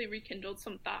 definitely rekindled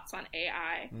some thoughts on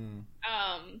AI.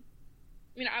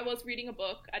 I was reading a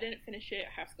book. I didn't finish it.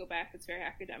 I have to go back. It's very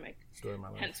academic. Story of my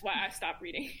life. Hence why I stopped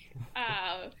reading.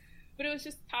 But it was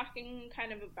just talking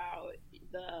kind of about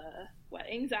the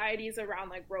anxieties around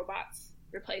like robots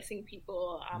replacing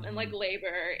people, and like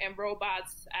labor and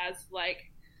robots as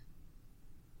like,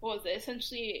 what was it?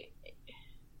 Essentially,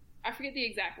 I forget the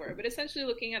exact word, but essentially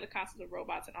looking at the concept of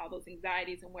robots and all those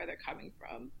anxieties and where they're coming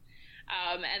from.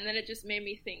 And then it just made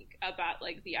me think about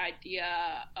like the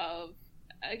idea of,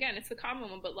 again, it's a common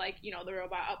one, but like, the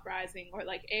robot uprising, or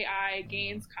like AI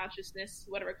gains consciousness,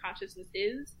 whatever consciousness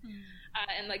is,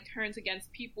 and like turns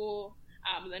against people.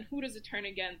 And then who does it turn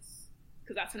against?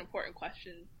 Because that's an important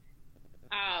question.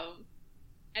 And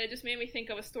it just made me think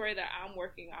of a story that I'm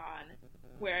working on,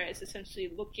 where it's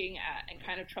essentially looking at and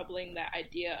kind of troubling that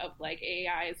idea of like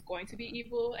AI is going to be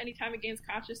evil anytime it gains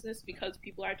consciousness because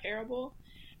people are terrible,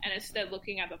 and instead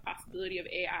looking at the possibility of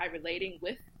AI relating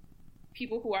with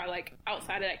people who are like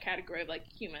outside of that category of like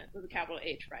human with a capital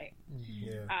H, right?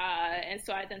 And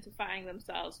so identifying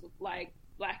themselves with like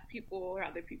Black people or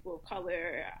other people of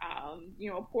color,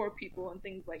 poor people and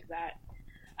things like that.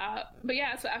 But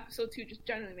yeah, so episode 2 just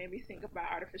generally made me think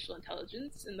about artificial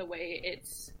intelligence and the way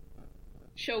it's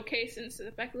showcased in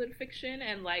speculative fiction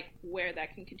and like where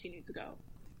that can continue to go.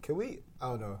 Can we, I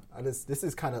don't know, this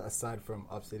is kind of aside from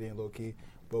Obsidian low-key,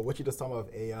 but what you just talking about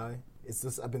with AI, it's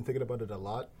just, I've been thinking about it a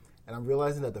lot, and I'm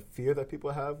realizing that the fear that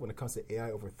people have when it comes to AI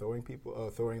overthrowing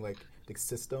people, throwing like the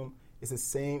system, is the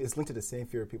same, it's linked to the same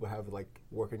fear people have with like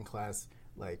working class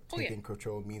like taking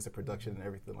control, means of production, and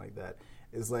everything like that.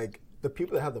 It's like the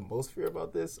people that have the most fear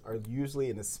about this are usually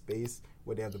in a space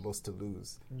where they have the most to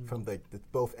lose from like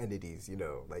both entities, you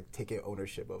know, like taking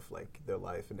ownership of like their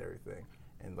life and everything,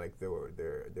 and like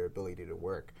their ability to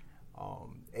work.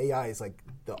 AI is like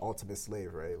the ultimate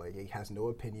slave, right? Like it has no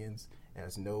opinions, it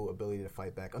has no ability to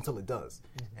fight back until it does,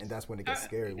 and that's when it gets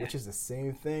scary. Which is the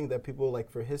same thing that people like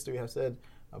for history have said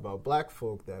about black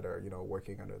folk that are, you know,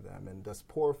 working under them, and thus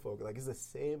poor folk. Like it's the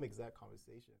same exact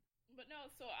conversation. But no,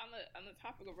 so on the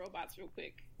topic of robots, real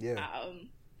quick. Yeah.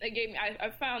 It gave me.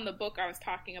 I found the book I was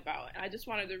talking about, and I just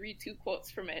wanted to read 2 quotes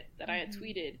from it that I had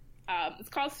tweeted. It's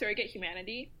called Surrogate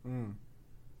Humanity.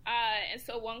 And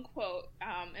so one quote,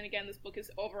 and again, this book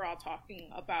is overall talking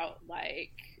about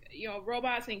like, you know,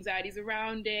 robots and anxieties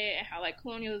around it, and how like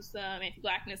colonialism,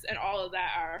 anti-blackness, and all of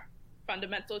that are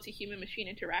fundamental to human-machine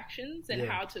interactions, and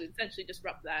how to essentially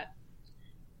disrupt that.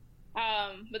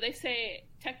 But they say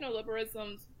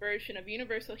technoliberalism's version of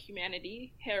universal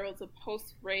humanity heralds a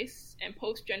post-race and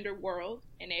post-gender world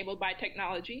enabled by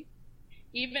technology,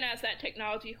 even as that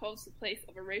technology holds the place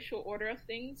of a racial order of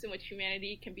things in which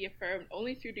humanity can be affirmed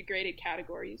only through degraded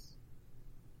categories.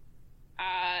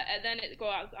 And then it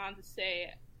goes on to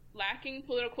say, lacking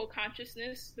political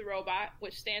consciousness, the robot,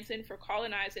 which stands in for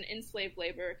colonized and enslaved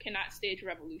labor, cannot stage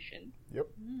revolution. Yep.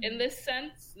 In this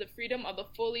sense, the freedom of the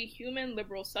fully human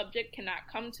liberal subject cannot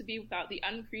come to be without the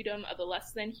unfreedom of the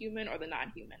less than human or the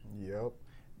non-human. Yep.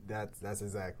 That's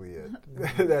exactly it.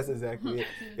 That's exactly it.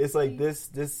 It's like this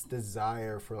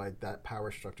desire for like that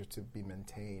power structure to be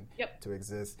maintained, to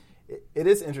exist. It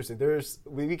is interesting.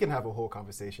 We can have a whole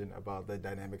conversation about the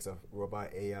dynamics of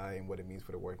robot AI and what it means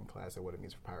for the working class and what it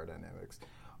means for power dynamics.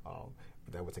 But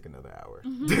that would take another hour.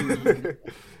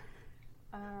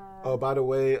 Oh, by the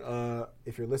way,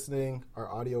 if you're listening, our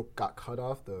audio got cut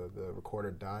off. The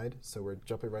recorder died, so we're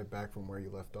jumping right back from where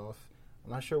you left off. I'm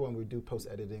not sure when we do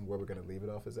post-editing where we're going to leave it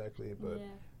off exactly, but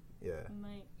yeah. We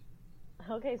might.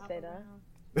 Okay, Seda.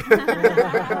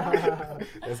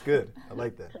 That's good. I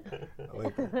like that.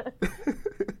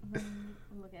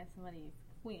 Look at some of these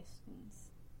questions.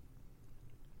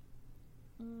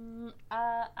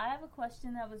 I have a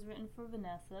question that was written for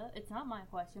Vanessa. It's not my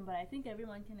question, but I think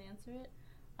everyone can answer it.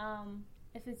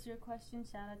 If it's your question,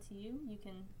 shout out to you. You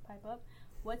can pipe up.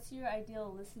 What's your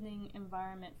ideal listening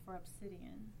environment for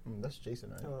Obsidian? That's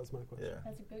Jason, right? Oh, that's my question. Yeah.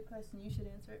 That's a good question. You should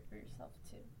answer it for yourself,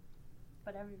 too.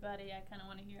 But everybody, I kind of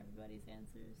want to hear everybody's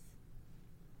answers.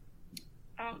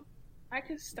 I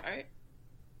could start.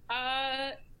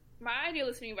 My ideal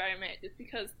listening environment, just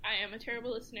because I am a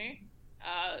terrible listener,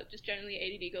 just generally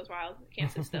ADD goes wild,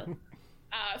 can't sit still.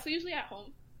 So usually at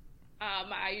home.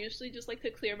 I usually just like to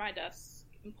clear my desk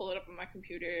and pull it up on my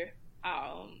computer,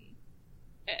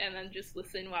 and then just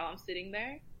listen while I'm sitting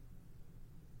there.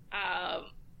 I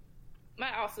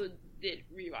also did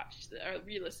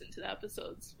re-listen to the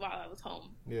episodes while I was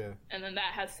home. Yeah. And then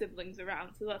that has siblings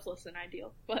around, so that's less than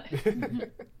ideal. But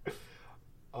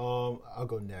I'll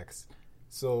go next.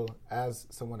 So as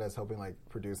someone that's helping like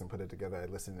produce and put it together, I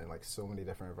listen in like so many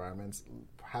different environments,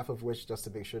 half of which just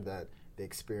to make sure that the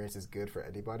experience is good for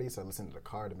anybody. So I listen to the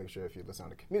car to make sure if you listen on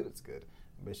the commute, it's good.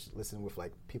 Listen with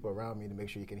like people around me to make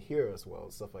sure you can hear as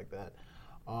well, stuff like that.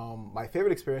 My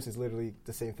favorite experience is literally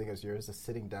the same thing as yours, just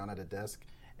sitting down at a desk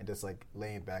and just like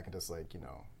laying back and just like, you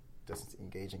know, just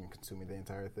engaging and consuming the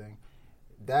entire thing.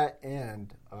 That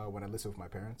and when I listen with my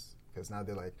parents, because now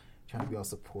they're like trying to be all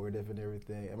supportive and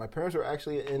everything. And my parents were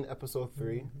actually in episode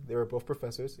 3. They were both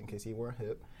professors, in case you weren't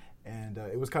hip. And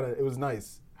it was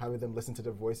nice having them listen to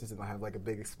their voices and have like a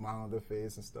big smile on their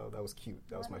face and stuff. That was cute.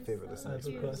 That was my favorite listening I have a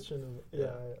experience. question.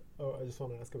 I just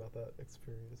want to ask about that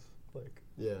experience. Like,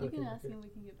 you can ask and we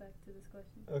can get back to this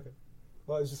question. Okay.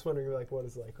 Well, I was just wondering, like, what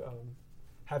is like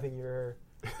having your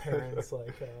parents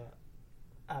like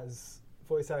as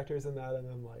voice actors in that, and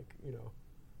then like, you know,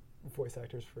 voice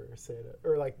actors for Seda,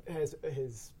 or like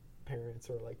his parents,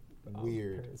 or like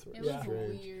weird. Parents were, It was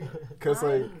weird. Because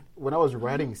like when I was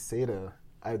writing Seda,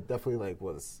 I definitely like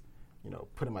was, you know,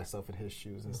 putting myself in his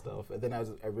shoes and stuff. And then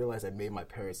I realized I made my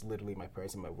parents literally my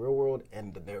parents in my real world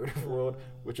and the narrative world,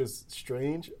 which is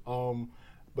strange.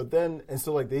 But then, and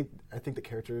so like I think the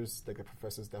characters, like the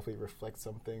professors, definitely reflect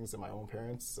some things in my own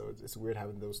parents. So it's weird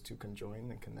having those two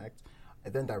conjoin and connect.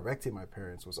 And then directing my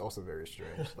parents was also very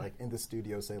strange. Like in the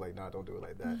studio, say like, "Nah, don't do it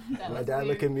like that." And my dad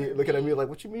looking at me like,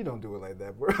 "What you mean, don't do it like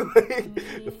that, bro?" Like,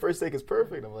 the first take is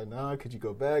perfect. I'm like, "Nah, could you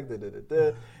go back?"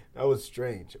 That was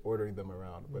strange ordering them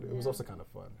around, but it was also kind of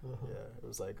fun. Yeah, it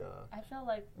was like. I felt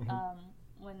like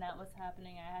when that was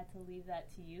happening, I had to leave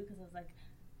that to you because I was like,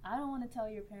 I don't want to tell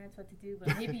your parents what to do,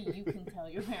 but maybe you can tell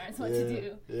your parents what to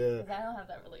do. Yeah. Because I don't have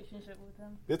that relationship with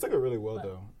them. They took it really well,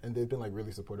 though. And they've been, like,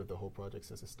 really supportive of the whole project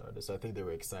since it started. So I think they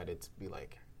were excited to be,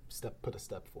 like, put a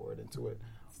step forward into it.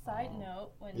 Side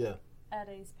note, when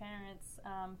Ade's parents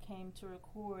came to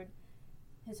record,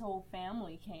 his whole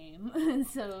family came.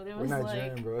 So there was We're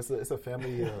Nigerian, bro. It's a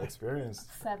family experience.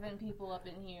 7 people up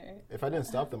in here. If I didn't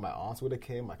stop them, my aunts would have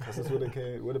came, my cousins would have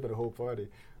came. It would have been a whole party.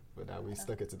 But now we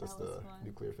stuck it to just the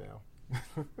nuclear fam.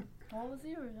 What was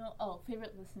the original? Oh,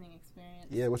 favorite listening experience.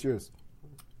 Yeah, what's yours?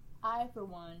 I, for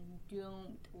one,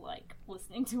 don't like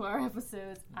listening to our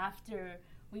episodes after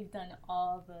we've done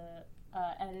all the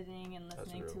editing and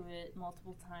listening to it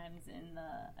multiple times in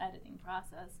the editing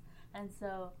process. And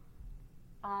so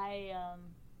I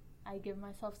give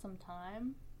myself some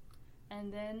time,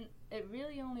 and then it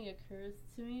really only occurs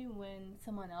to me when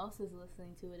someone else is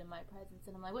listening to it in my presence,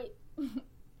 and I'm like, wait,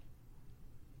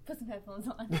 put some headphones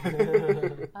on.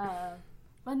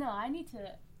 But no, I need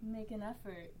to make an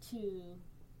effort to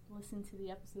listen to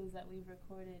the episodes that we've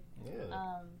recorded.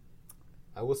 Yeah.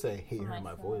 I will say I hate hearing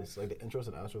my voice. Like the intros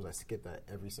and outros, I skip that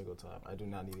every single time. I do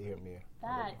not need to hear me.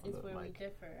 That is where we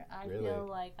differ. I feel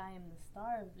like I am the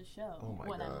star of the show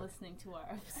when I'm listening to our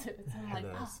episodes. I'm like,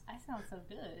 oh, I sound so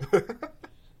good.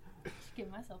 Just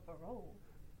give myself a role.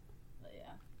 But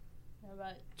yeah. How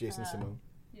about Jason Simone?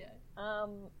 Yeah.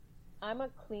 I'm a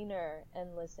cleaner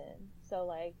and listen. So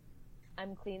like,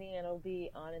 I'm cleaning and it'll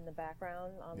be on in the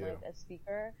background on like a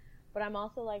speaker. But I'm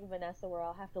also like Vanessa, where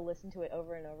I'll have to listen to it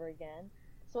over and over again.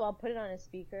 So I'll put it on a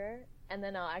speaker, and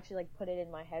then I'll actually like put it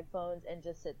in my headphones and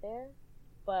just sit there.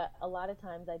 But a lot of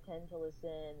times I tend to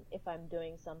listen if I'm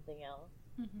doing something else,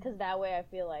 because that way I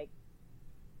feel like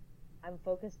I'm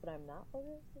focused, but I'm not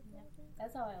focused. Yeah.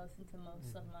 That's how I listen to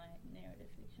most of my narrative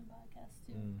fiction podcasts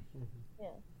too.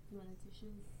 Yeah, doing the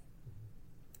dishes.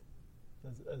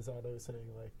 As Otto was saying,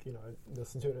 like, you know, I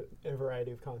listen to it in a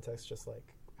variety of contexts, just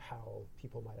like how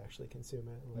people might actually consume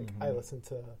it. Like, I listen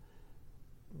to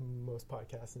most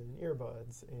podcasts in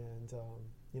earbuds and,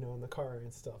 you know, in the car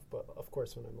and stuff. But of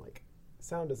course, when I'm like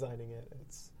sound designing it,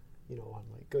 it's, you know, on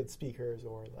like good speakers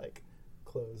or like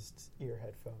closed ear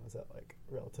headphones at like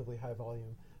relatively high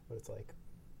volume. But it's like,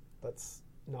 that's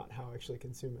not how I actually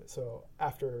consume it. So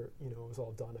after, you know, it was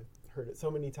all done, I heard it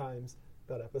so many times,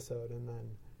 that episode, and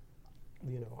then,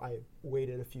 you know, I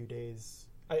waited a few days.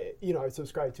 I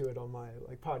subscribed to it on my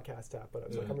like podcast app, but I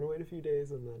was like, I'm gonna wait a few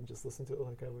days and then just listen to it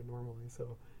like I would normally.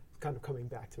 So it's kind of coming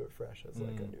back to it fresh as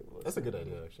like a new listener. That's a good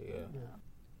idea, actually. Yeah.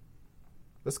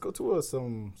 Let's go to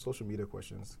some social media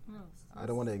questions. I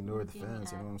don't want to ignore the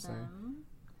fans. You know what I'm saying?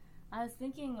 I was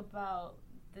thinking about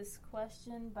this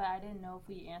question, but I didn't know if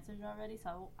we answered it already,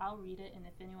 so I'll read it, and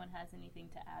if anyone has anything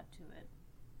to add to it,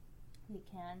 we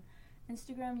can.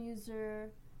 Instagram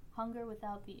user Hunger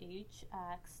Without the H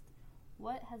asked,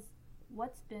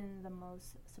 What's been the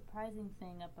most surprising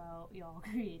thing about y'all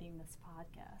creating this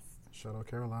podcast? Shout out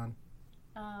Caroline.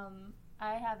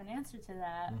 I have an answer to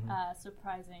that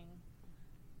surprising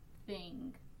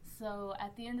thing. So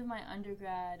at the end of my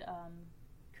undergrad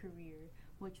career,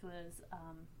 which was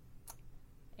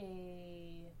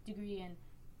a degree in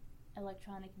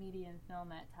electronic media and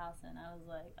film at Towson, I was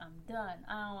like, I'm done.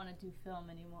 I don't want to do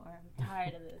film anymore. I'm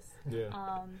tired of this.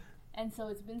 And so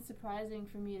it's been surprising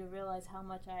for me to realize how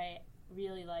much I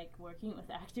really like working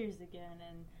with actors again,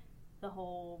 and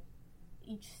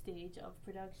each stage of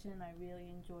production. I really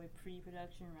enjoy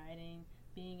pre-production writing,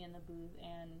 being in the booth,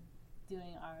 and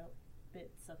doing our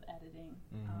bits of editing.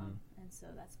 And so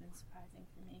that's been surprising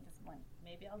for me, because I'm like,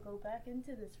 maybe I'll go back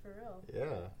into this for real.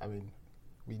 Yeah, I mean,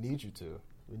 we need you to.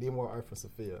 We need more art for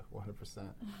Sophia, 100%.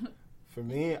 For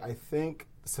me, I think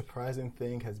the surprising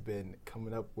thing has been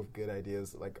coming up with good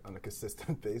ideas, like, on a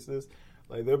consistent basis.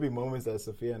 Like, there'll be moments that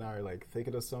Sophia and I are, like,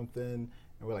 thinking of something, and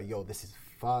we're like, yo, this is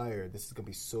fire. This is going to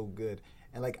be so good.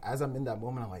 And, like, as I'm in that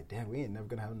moment, I'm like, damn, we ain't never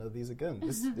going to have another of these again.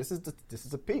 This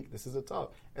is a peak. This is a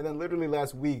top. And then literally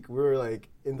last week, we were, like,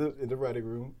 in the writing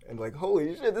room, and, like,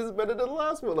 holy shit, this is better than the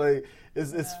last one. Like,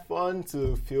 it's fun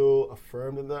to feel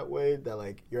affirmed in that way, that,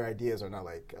 like, your ideas are not,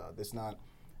 like, there's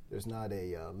not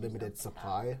a limited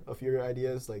supply of your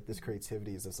ideas. Like, this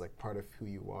creativity is just like part of who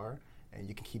you are, and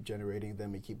you can keep generating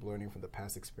them and keep learning from the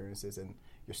past experiences, and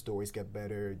your stories get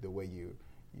better. The way you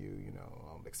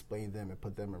explain them and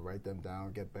put them and write them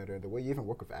down get better. The way you even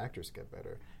work with actors get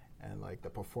better, and like the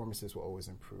performances will always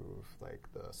improve. Like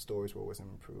the stories will always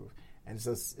improve, and it's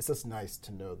just nice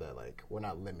to know that like we're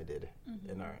not limited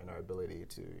in our ability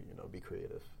to be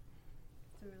creative.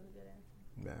 It's a really good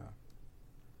answer. Yeah.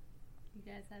 You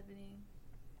guys have any?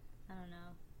 I don't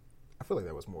know. I feel like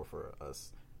that was more for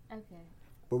us. Okay.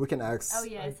 But we can ask. Oh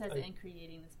yeah, it says in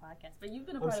creating this podcast, but you've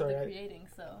been a I'm part of the sorry, creating,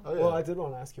 so. Oh, yeah. Well, I did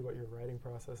want to ask you what your writing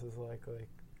process is like. Okay.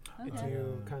 Do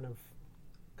you kind of,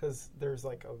 because there's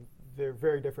like a very,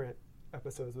 very different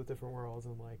episodes with different worlds,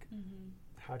 and like,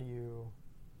 how do you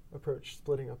approach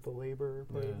splitting up the labor?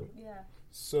 Yeah.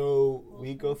 So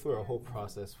we go through a whole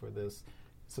process for this.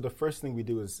 So the first thing we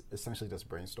do is essentially just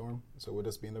brainstorm. So we'll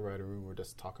just be in the writing room. We'll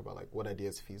just talk about like what idea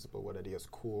is feasible, what idea is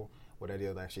cool, what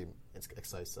idea that actually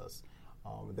excites us.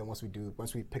 And then once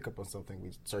we pick up on something,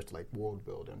 we start to like world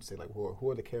build and say like, who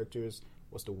are the characters?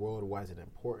 What's the world? Why is it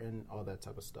important? All that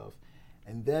type of stuff.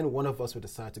 And then one of us would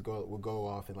decide to go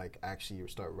off and like actually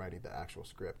start writing the actual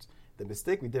script. The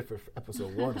mistake we did for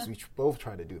episode 1 is we both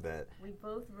tried to do that. We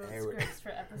both wrote scripts for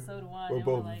episode 1. We're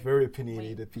both very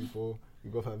opinionated people. We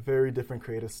both have very different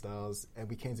creative styles, and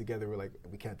we came together. We're like,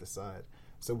 we can't decide.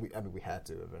 So we had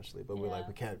to eventually, but we're like,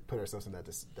 we can't put ourselves in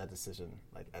that decision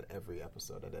like at every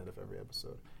episode, at the end of every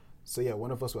episode. So yeah, one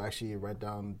of us will actually write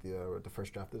down the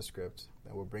first draft of the script,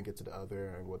 and we'll bring it to the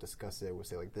other, and we'll discuss it. We'll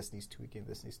say like, this needs tweaking,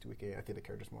 this needs tweaking. I think the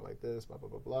character's more like this, blah blah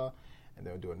blah blah, and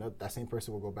then we'll do another. That same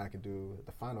person will go back and do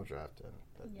the final draft, and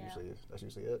that's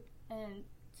usually it. And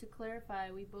to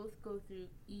clarify, we both go through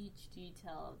each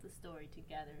detail of the story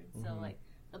together. So like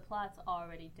the plot's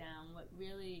already down. What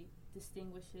really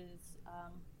distinguishes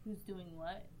who's doing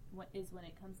what is when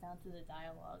it comes down to the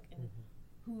dialogue and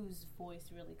whose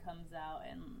voice really comes out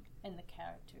and the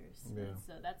characters. Yeah. And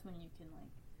so that's when you can like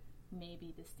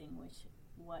maybe distinguish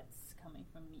what's coming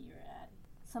from me or Addie.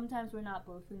 Sometimes we're not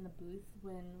both in the booth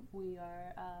when we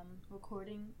are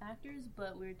recording actors,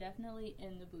 but we're definitely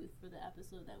in the booth for the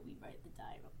episode that we write the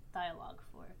dialogue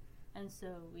for. And so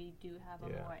we do have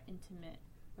a more intimate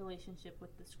relationship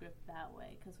with the script that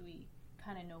way, because we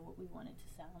kind of know what we want it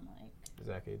to sound like.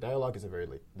 Exactly. Dialogue is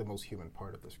the most human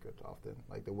part of the script often.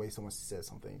 Like the way someone says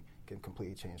something can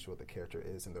completely change what the character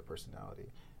is and their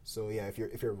personality. So yeah, if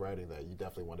you're writing that, you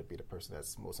definitely want to be the person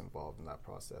that's most involved in that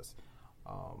process.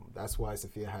 That's why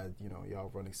Sophia had, y'all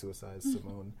running Suicide,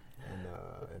 Simone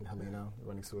and Helena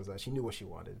running Suicide. She knew what she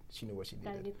wanted. She knew what she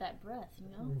needed. Gotta get that breath,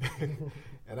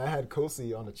 And I had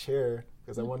Kosi on a chair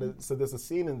because I wanted. So there's a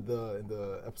scene in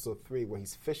the episode 3 where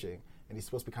he's fishing and he's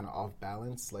supposed to be kind of off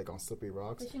balance, like on slippery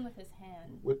rocks. Fishing with his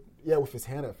hand. With his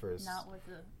hand at first. Not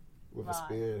with a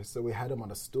spear. So we had him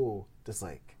on a stool, just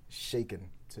like shaking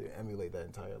to emulate that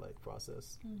entire like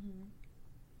process.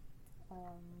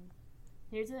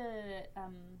 Here's a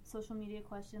social media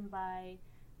question by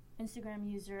Instagram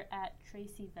user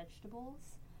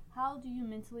 @TracyVegetables. How do you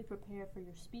mentally prepare for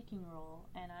your speaking role?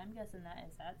 And I'm guessing that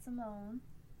is at Simone.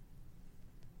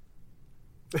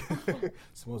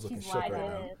 Simone's looking She's shook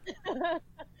right now.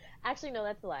 Actually, no,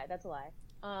 that's a lie.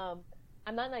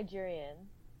 I'm not Nigerian,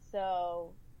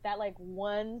 so that like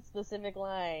one specific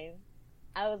line,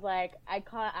 I was like, I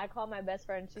called my best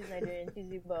friend, she's Nigerian, she's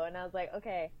Igbo, and I was like,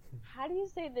 okay, how do you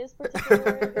say this particular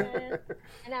word again?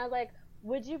 And I was like,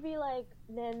 would you be like,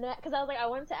 Nana? Because I was like, I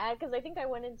wanted to add, because I think I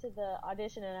went into the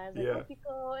audition and I was like,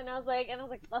 Opiko, and I was like,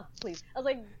 oh, please. I was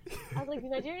like, do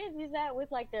Nigerians use that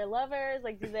with like their lovers?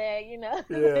 Like, do they,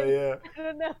 Yeah. I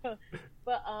don't know.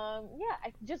 But,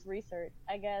 I just research,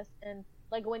 I guess, and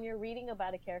like when you're reading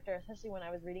about a character, especially when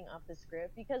I was reading off the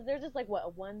script, because there's just like a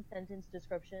one sentence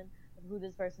description of who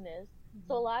this person is.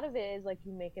 So a lot of it is like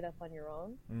you make it up on your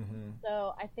own.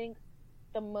 So I think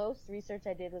the most research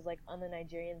I did was like on the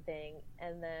Nigerian thing,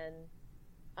 and then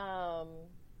I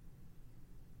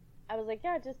was like,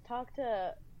 just talk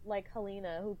to like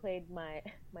Helena, who played my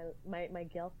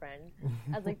girlfriend.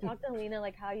 I was like, talk to Helena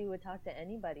like how you would talk to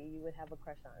anybody you would have a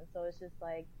crush on. So it's just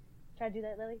like try to do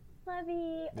that like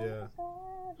lovey,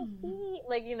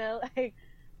 like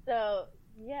so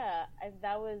yeah.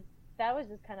 That was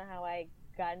just kind of how I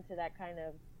got into that kind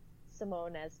of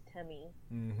Simone as Temmie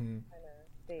kind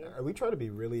of phase. We try to be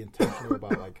really intentional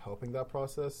about like helping that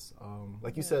process.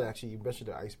 Like you said, actually, you mentioned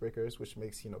the icebreakers, which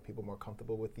makes people more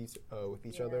comfortable with each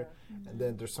other. And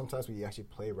then there's sometimes we actually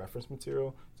play reference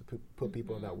material to put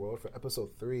people in that world. For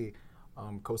episode 3,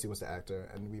 Kosi was the actor,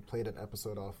 and we played an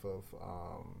episode off of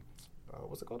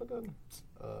what's it called again?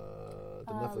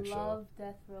 The Netflix show.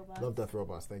 Love, Death,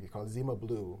 Robots. Thank you. Called Zima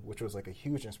Blue, which was like a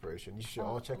huge inspiration. You should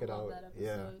all check it out.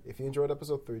 Yeah, if you enjoyed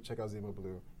episode 3, check out Zima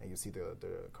Blue, and you see the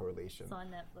correlation. It's on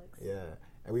Netflix. Yeah,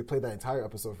 and we played that entire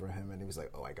episode for him, and he was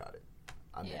like, "Oh, I got it.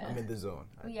 I'm in the zone."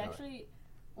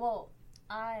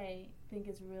 I think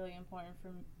it's really important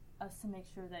for us to make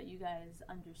sure that you guys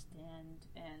understand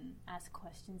and ask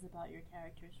questions about your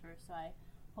characters first. So I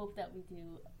hope that we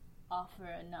do offer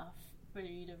enough for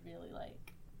you to really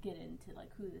like get into like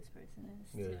who this person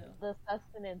is too. The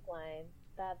sustenance line.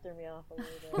 that threw me off a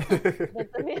little bit.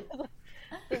 But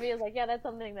Sophia was like, yeah, that's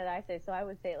something that I say, so I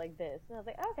would say it like this. And I was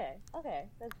like, okay,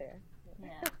 that's fair.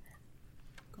 Yeah.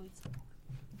 Cool.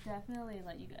 Definitely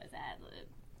let you guys ad lib.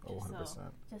 Oh,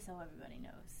 100%. Just so everybody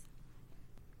knows.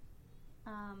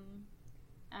 And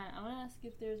I want to ask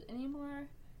if there's any more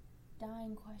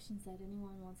dying questions that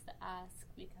anyone wants to ask,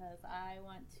 because I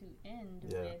want to end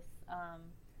with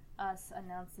us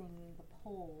announcing the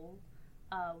poll,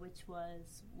 which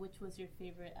was your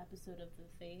favorite episode of the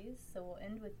phase. So we'll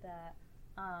end with that,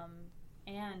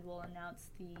 and we'll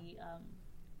announce the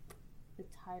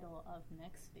title of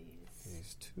next phase.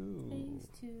 Phase 2. Phase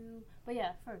 2. But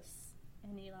yeah, first,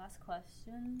 any last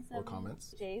questions? Or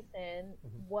comments? Jason,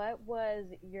 what was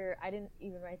your, I didn't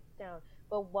even write this down,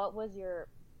 but what was your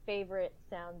favorite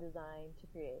sound design to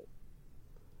create?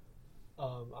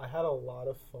 I had a lot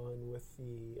of fun with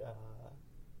the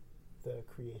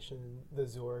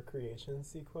Zora creation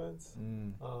sequence.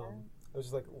 I was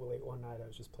just like, late one night I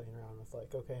was just playing around with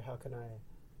like, okay, how can I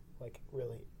like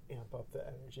really amp up the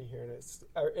energy here? And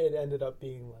it ended up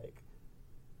being like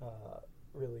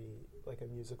really like a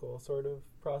musical sort of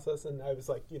process, and I was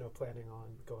like, planning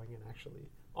on going and actually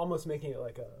almost making it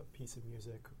like a piece of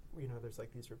music. There's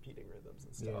like these repeating rhythms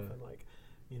and stuff, and like,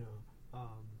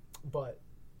 but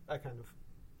I kind of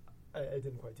I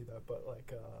didn't quite do that, but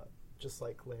like just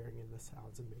like layering in the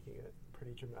sounds and making it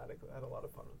pretty dramatic. I had a lot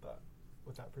of fun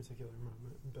with that particular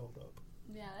moment and build up.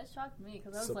 Yeah, that shocked me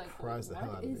because I was Surprised like,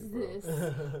 what is this?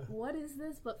 What is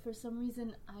this? But for some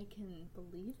reason, I can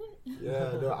believe it.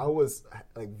 Yeah, no, I was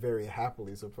like very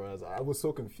happily surprised. I was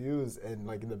so confused and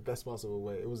like in the best possible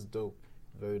way. It was dope.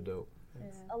 Very dope. Yeah.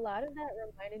 A lot of that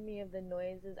reminded me of the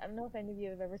noises. I don't know if any of you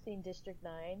have ever seen District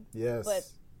 9. Yes. But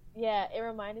yeah, it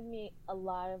reminded me a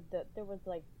lot of there was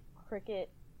like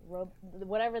cricket,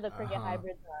 whatever the cricket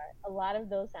hybrids are. A lot of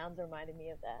those sounds reminded me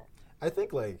of that. I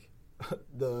think like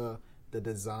the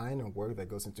design and work that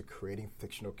goes into creating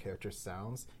fictional character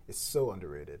sounds is so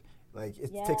underrated. Like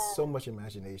it takes so much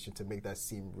imagination to make that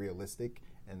seem realistic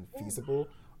and feasible.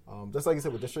 Just like I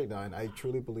said with District 9, I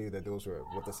truly believe that those were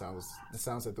what the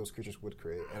sounds that those creatures would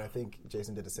create. And I think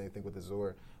Jason did the same thing with the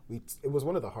Zora. It was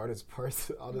one of the hardest parts,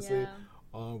 honestly.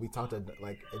 Yeah. We talked at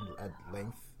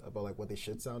length about like what they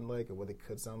should sound like and what they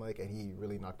could sound like, and he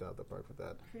really knocked out the park with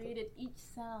that. Created each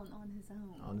sound on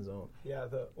his own. Yeah,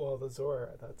 the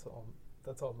Zora, that's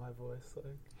all my voice.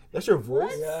 Like. That's your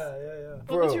voice? What? Yeah.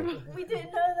 Bro. We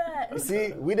didn't know that.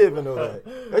 See, we didn't even know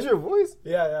that. That's your voice?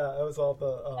 Yeah. It was all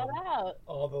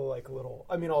the like little.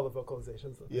 I mean, all the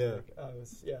vocalizations.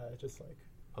 I just like.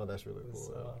 Oh, that's really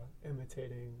cool.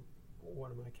 Imitating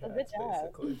one of my cats, good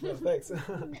job. basically. Yeah, thanks.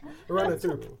 Running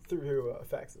through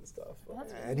effects and stuff.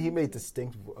 And he made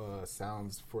distinct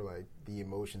sounds for like the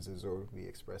emotions that Zora would be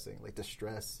expressing, like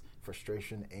distress,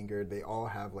 frustration, anger. They all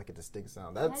have like a distinct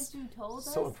sound. That's had you told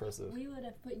so us, impressive. We would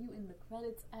have put you in the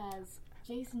credits as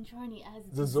Jason Charney as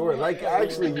the Zora. Like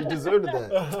actually, you deserved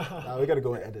that. Nah, we gotta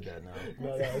go and edit that now.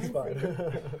 No, it's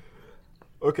fine.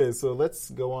 Okay, so let's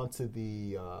go on to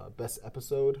the best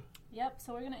episode. Yep.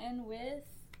 So we're gonna end with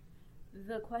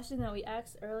the question that we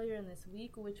asked earlier in this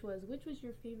week, which was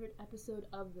your favorite episode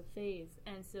of the phase?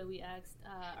 And so we asked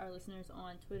our listeners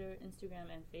on Twitter, Instagram,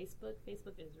 and Facebook.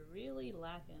 Facebook is really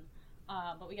lacking,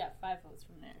 but we got 5 votes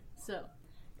from there. So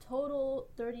total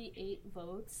 38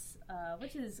 votes,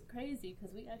 which is crazy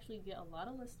because we actually get a lot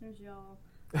of listeners, y'all.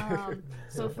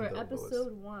 So for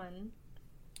episode 1,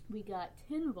 we got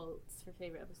 10 votes for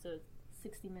favorite episode,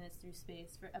 60 Minutes Through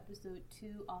Space. For episode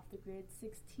 2, Off the Grid,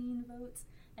 16 votes.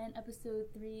 And episode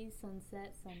 3,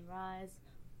 Sunset, Sunrise,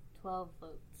 12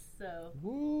 votes. So,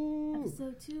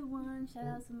 episode 2 won. Shout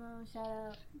out Simone. Shout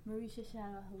out Marisha.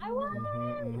 Shout out Helena. I won!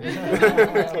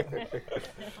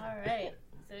 All right.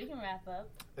 So we can wrap up.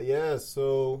 Yeah,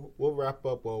 so we'll wrap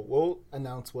up. Well, we'll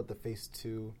announce what the Phase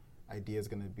 2 idea is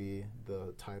going to be,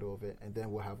 the title of it, and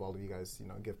then we'll have all of you guys,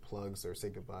 give plugs or say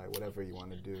goodbye, whatever you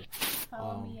want to do.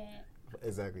 Follow me at.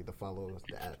 Exactly, the follow,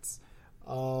 the ads.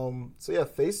 So yeah,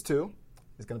 Phase 2.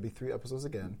 It's going to be 3 episodes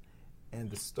again,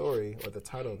 and the story or the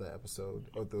title of the episode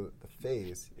or the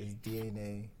phase is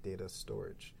DNA data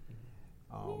storage.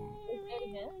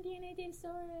 DNA data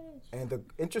storage. And the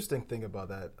interesting thing about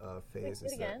that phase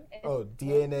is again.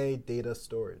 DNA data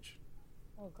storage.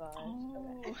 Oh gosh.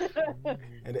 Oh.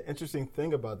 And the interesting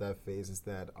thing about that phase is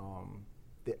that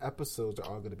the episodes are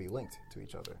all going to be linked to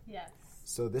each other. Yes.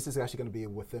 So this is actually going to be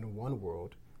within one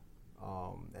world.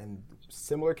 And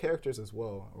similar characters as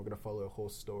well. We're going to follow a whole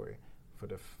story for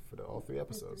all 3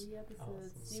 episodes. 3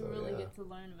 episodes. Awesome. You really get to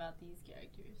learn about these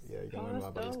characters. Yeah, you're going to learn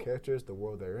about these characters, the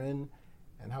world they're in,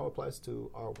 and how it applies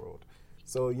to our world.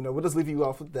 So, we'll just leave you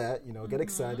off with that. Get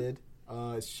excited.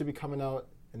 It should be coming out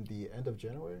in the end of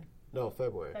January? No,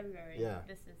 February. February. Yeah.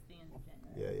 This is the end of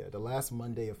January. Yeah. The last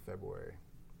Monday of February.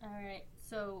 All right.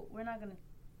 So we're not going to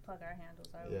plug our handles,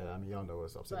 are we? Yeah, I mean, y'all know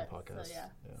it's Upsetting Podcast. So,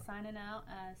 yeah. Signing out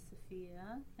as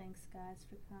Sophia. Thanks, guys,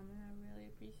 for coming. I really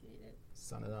appreciate it.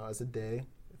 Signing out as a day.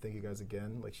 Thank you guys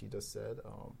again. Like she just said,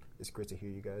 it's great to hear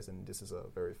you guys, and this is a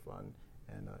very fun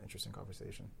and interesting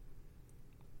conversation.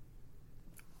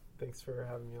 Thanks for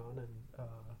having me on, and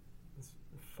it's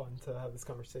fun to have this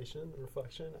conversation and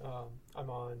reflection. I'm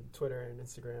on Twitter and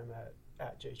Instagram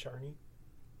at jcharney.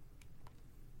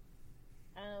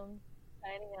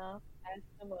 Signing off as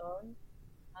Simone.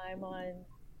 I'm on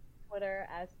Twitter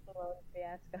as Simone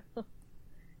Fiasco.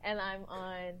 And I'm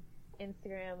on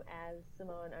Instagram as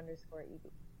Simone_EB.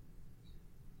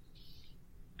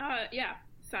 Yeah,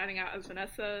 signing out as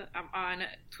Vanessa. I'm on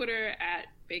Twitter at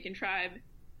Bacon Tribe,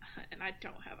 and I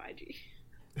don't have IG.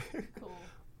 Cool.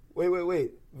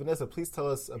 Wait. Vanessa, please tell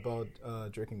us about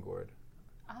Drinking Gourd.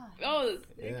 Oh,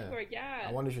 Drinking Gourd, yeah.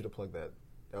 I wanted you to plug that.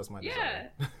 That was my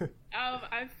desire.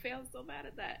 I failed so bad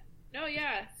at that. No,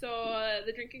 yeah. So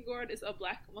The Drinking Gourd is a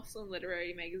Black Muslim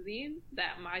literary magazine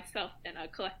that myself and a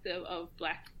collective of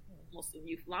Black Muslim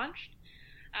youth launched.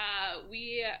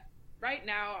 We right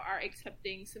now are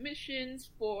accepting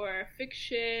submissions for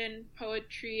fiction,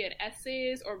 poetry, and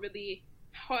essays, or really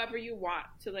however you want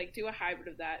to like do a hybrid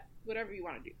of that, whatever you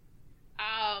want to do.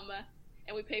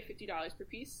 And we pay $50 per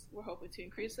piece. We're hoping to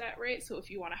increase that rate. So if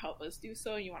you want to help us do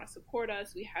so and you want to support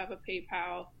us, we have a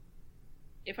PayPal.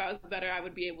 If I was better, I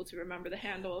would be able to remember the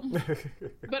handle.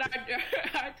 But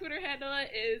our Twitter handle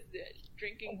is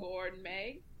Drinking Gourd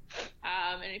Mag.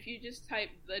 And if you just type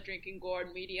the Drinking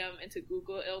Gourd Medium into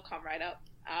Google, it'll come right up.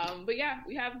 But yeah,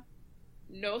 we have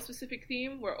no specific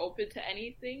theme. We're open to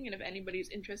anything. And if anybody's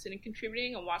interested in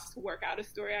contributing and wants to work out a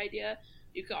story idea,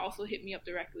 you can also hit me up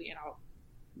directly and I'll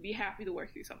be happy to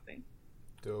work through something.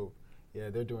 Dope. Yeah,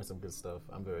 they're doing some good stuff.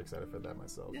 I'm very excited for that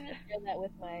myself. I share that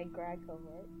with my grad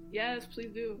cohort. Yes,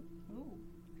 please do. Ooh.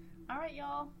 All right,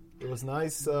 y'all. It was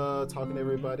nice talking to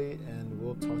everybody, and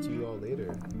we'll talk to you all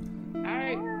later. All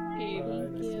right. Peace.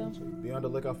 Thank you. Be on the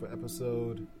lookout for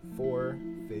episode 4,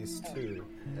 phase 2.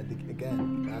 And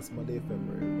again, last Monday of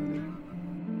February, everybody.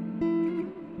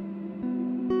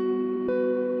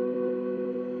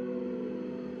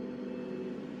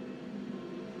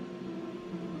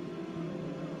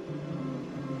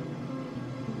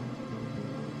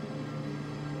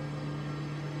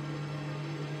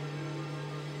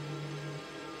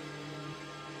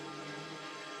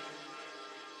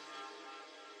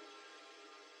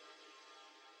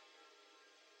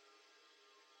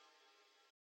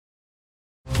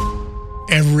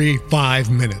 Every 5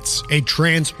 minutes, a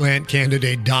transplant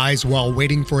candidate dies while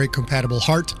waiting for a compatible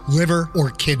heart, liver, or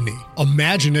kidney.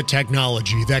 Imagine a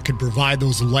technology that could provide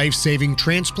those life-saving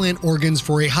transplant organs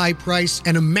for a high price,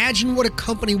 and imagine what a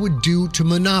company would do to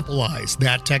monopolize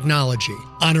that technology.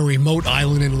 On a remote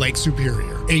island in Lake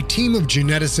Superior, a team of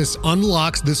geneticists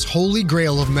unlocks this holy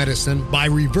grail of medicine by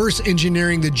reverse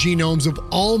engineering the genomes of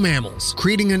all mammals,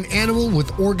 creating an animal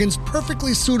with organs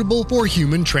perfectly suitable for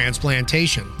human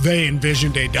transplantation. They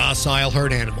envisioned a docile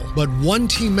herd animal, but one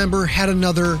team member had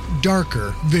another,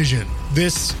 darker vision.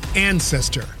 This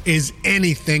ancestor is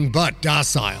anything but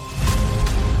docile.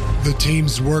 The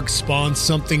team's work spawned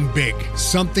something big,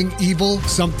 something evil,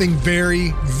 something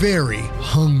very, very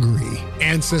hungry.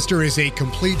 Ancestor is a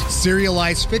complete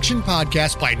serialized fiction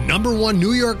podcast by #1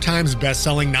 New York Times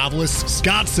bestselling novelist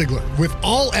Scott Sigler, with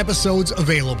all episodes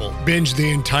available. Binge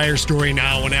the entire story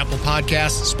now on Apple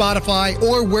Podcasts, Spotify,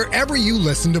 or wherever you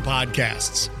listen to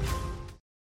podcasts.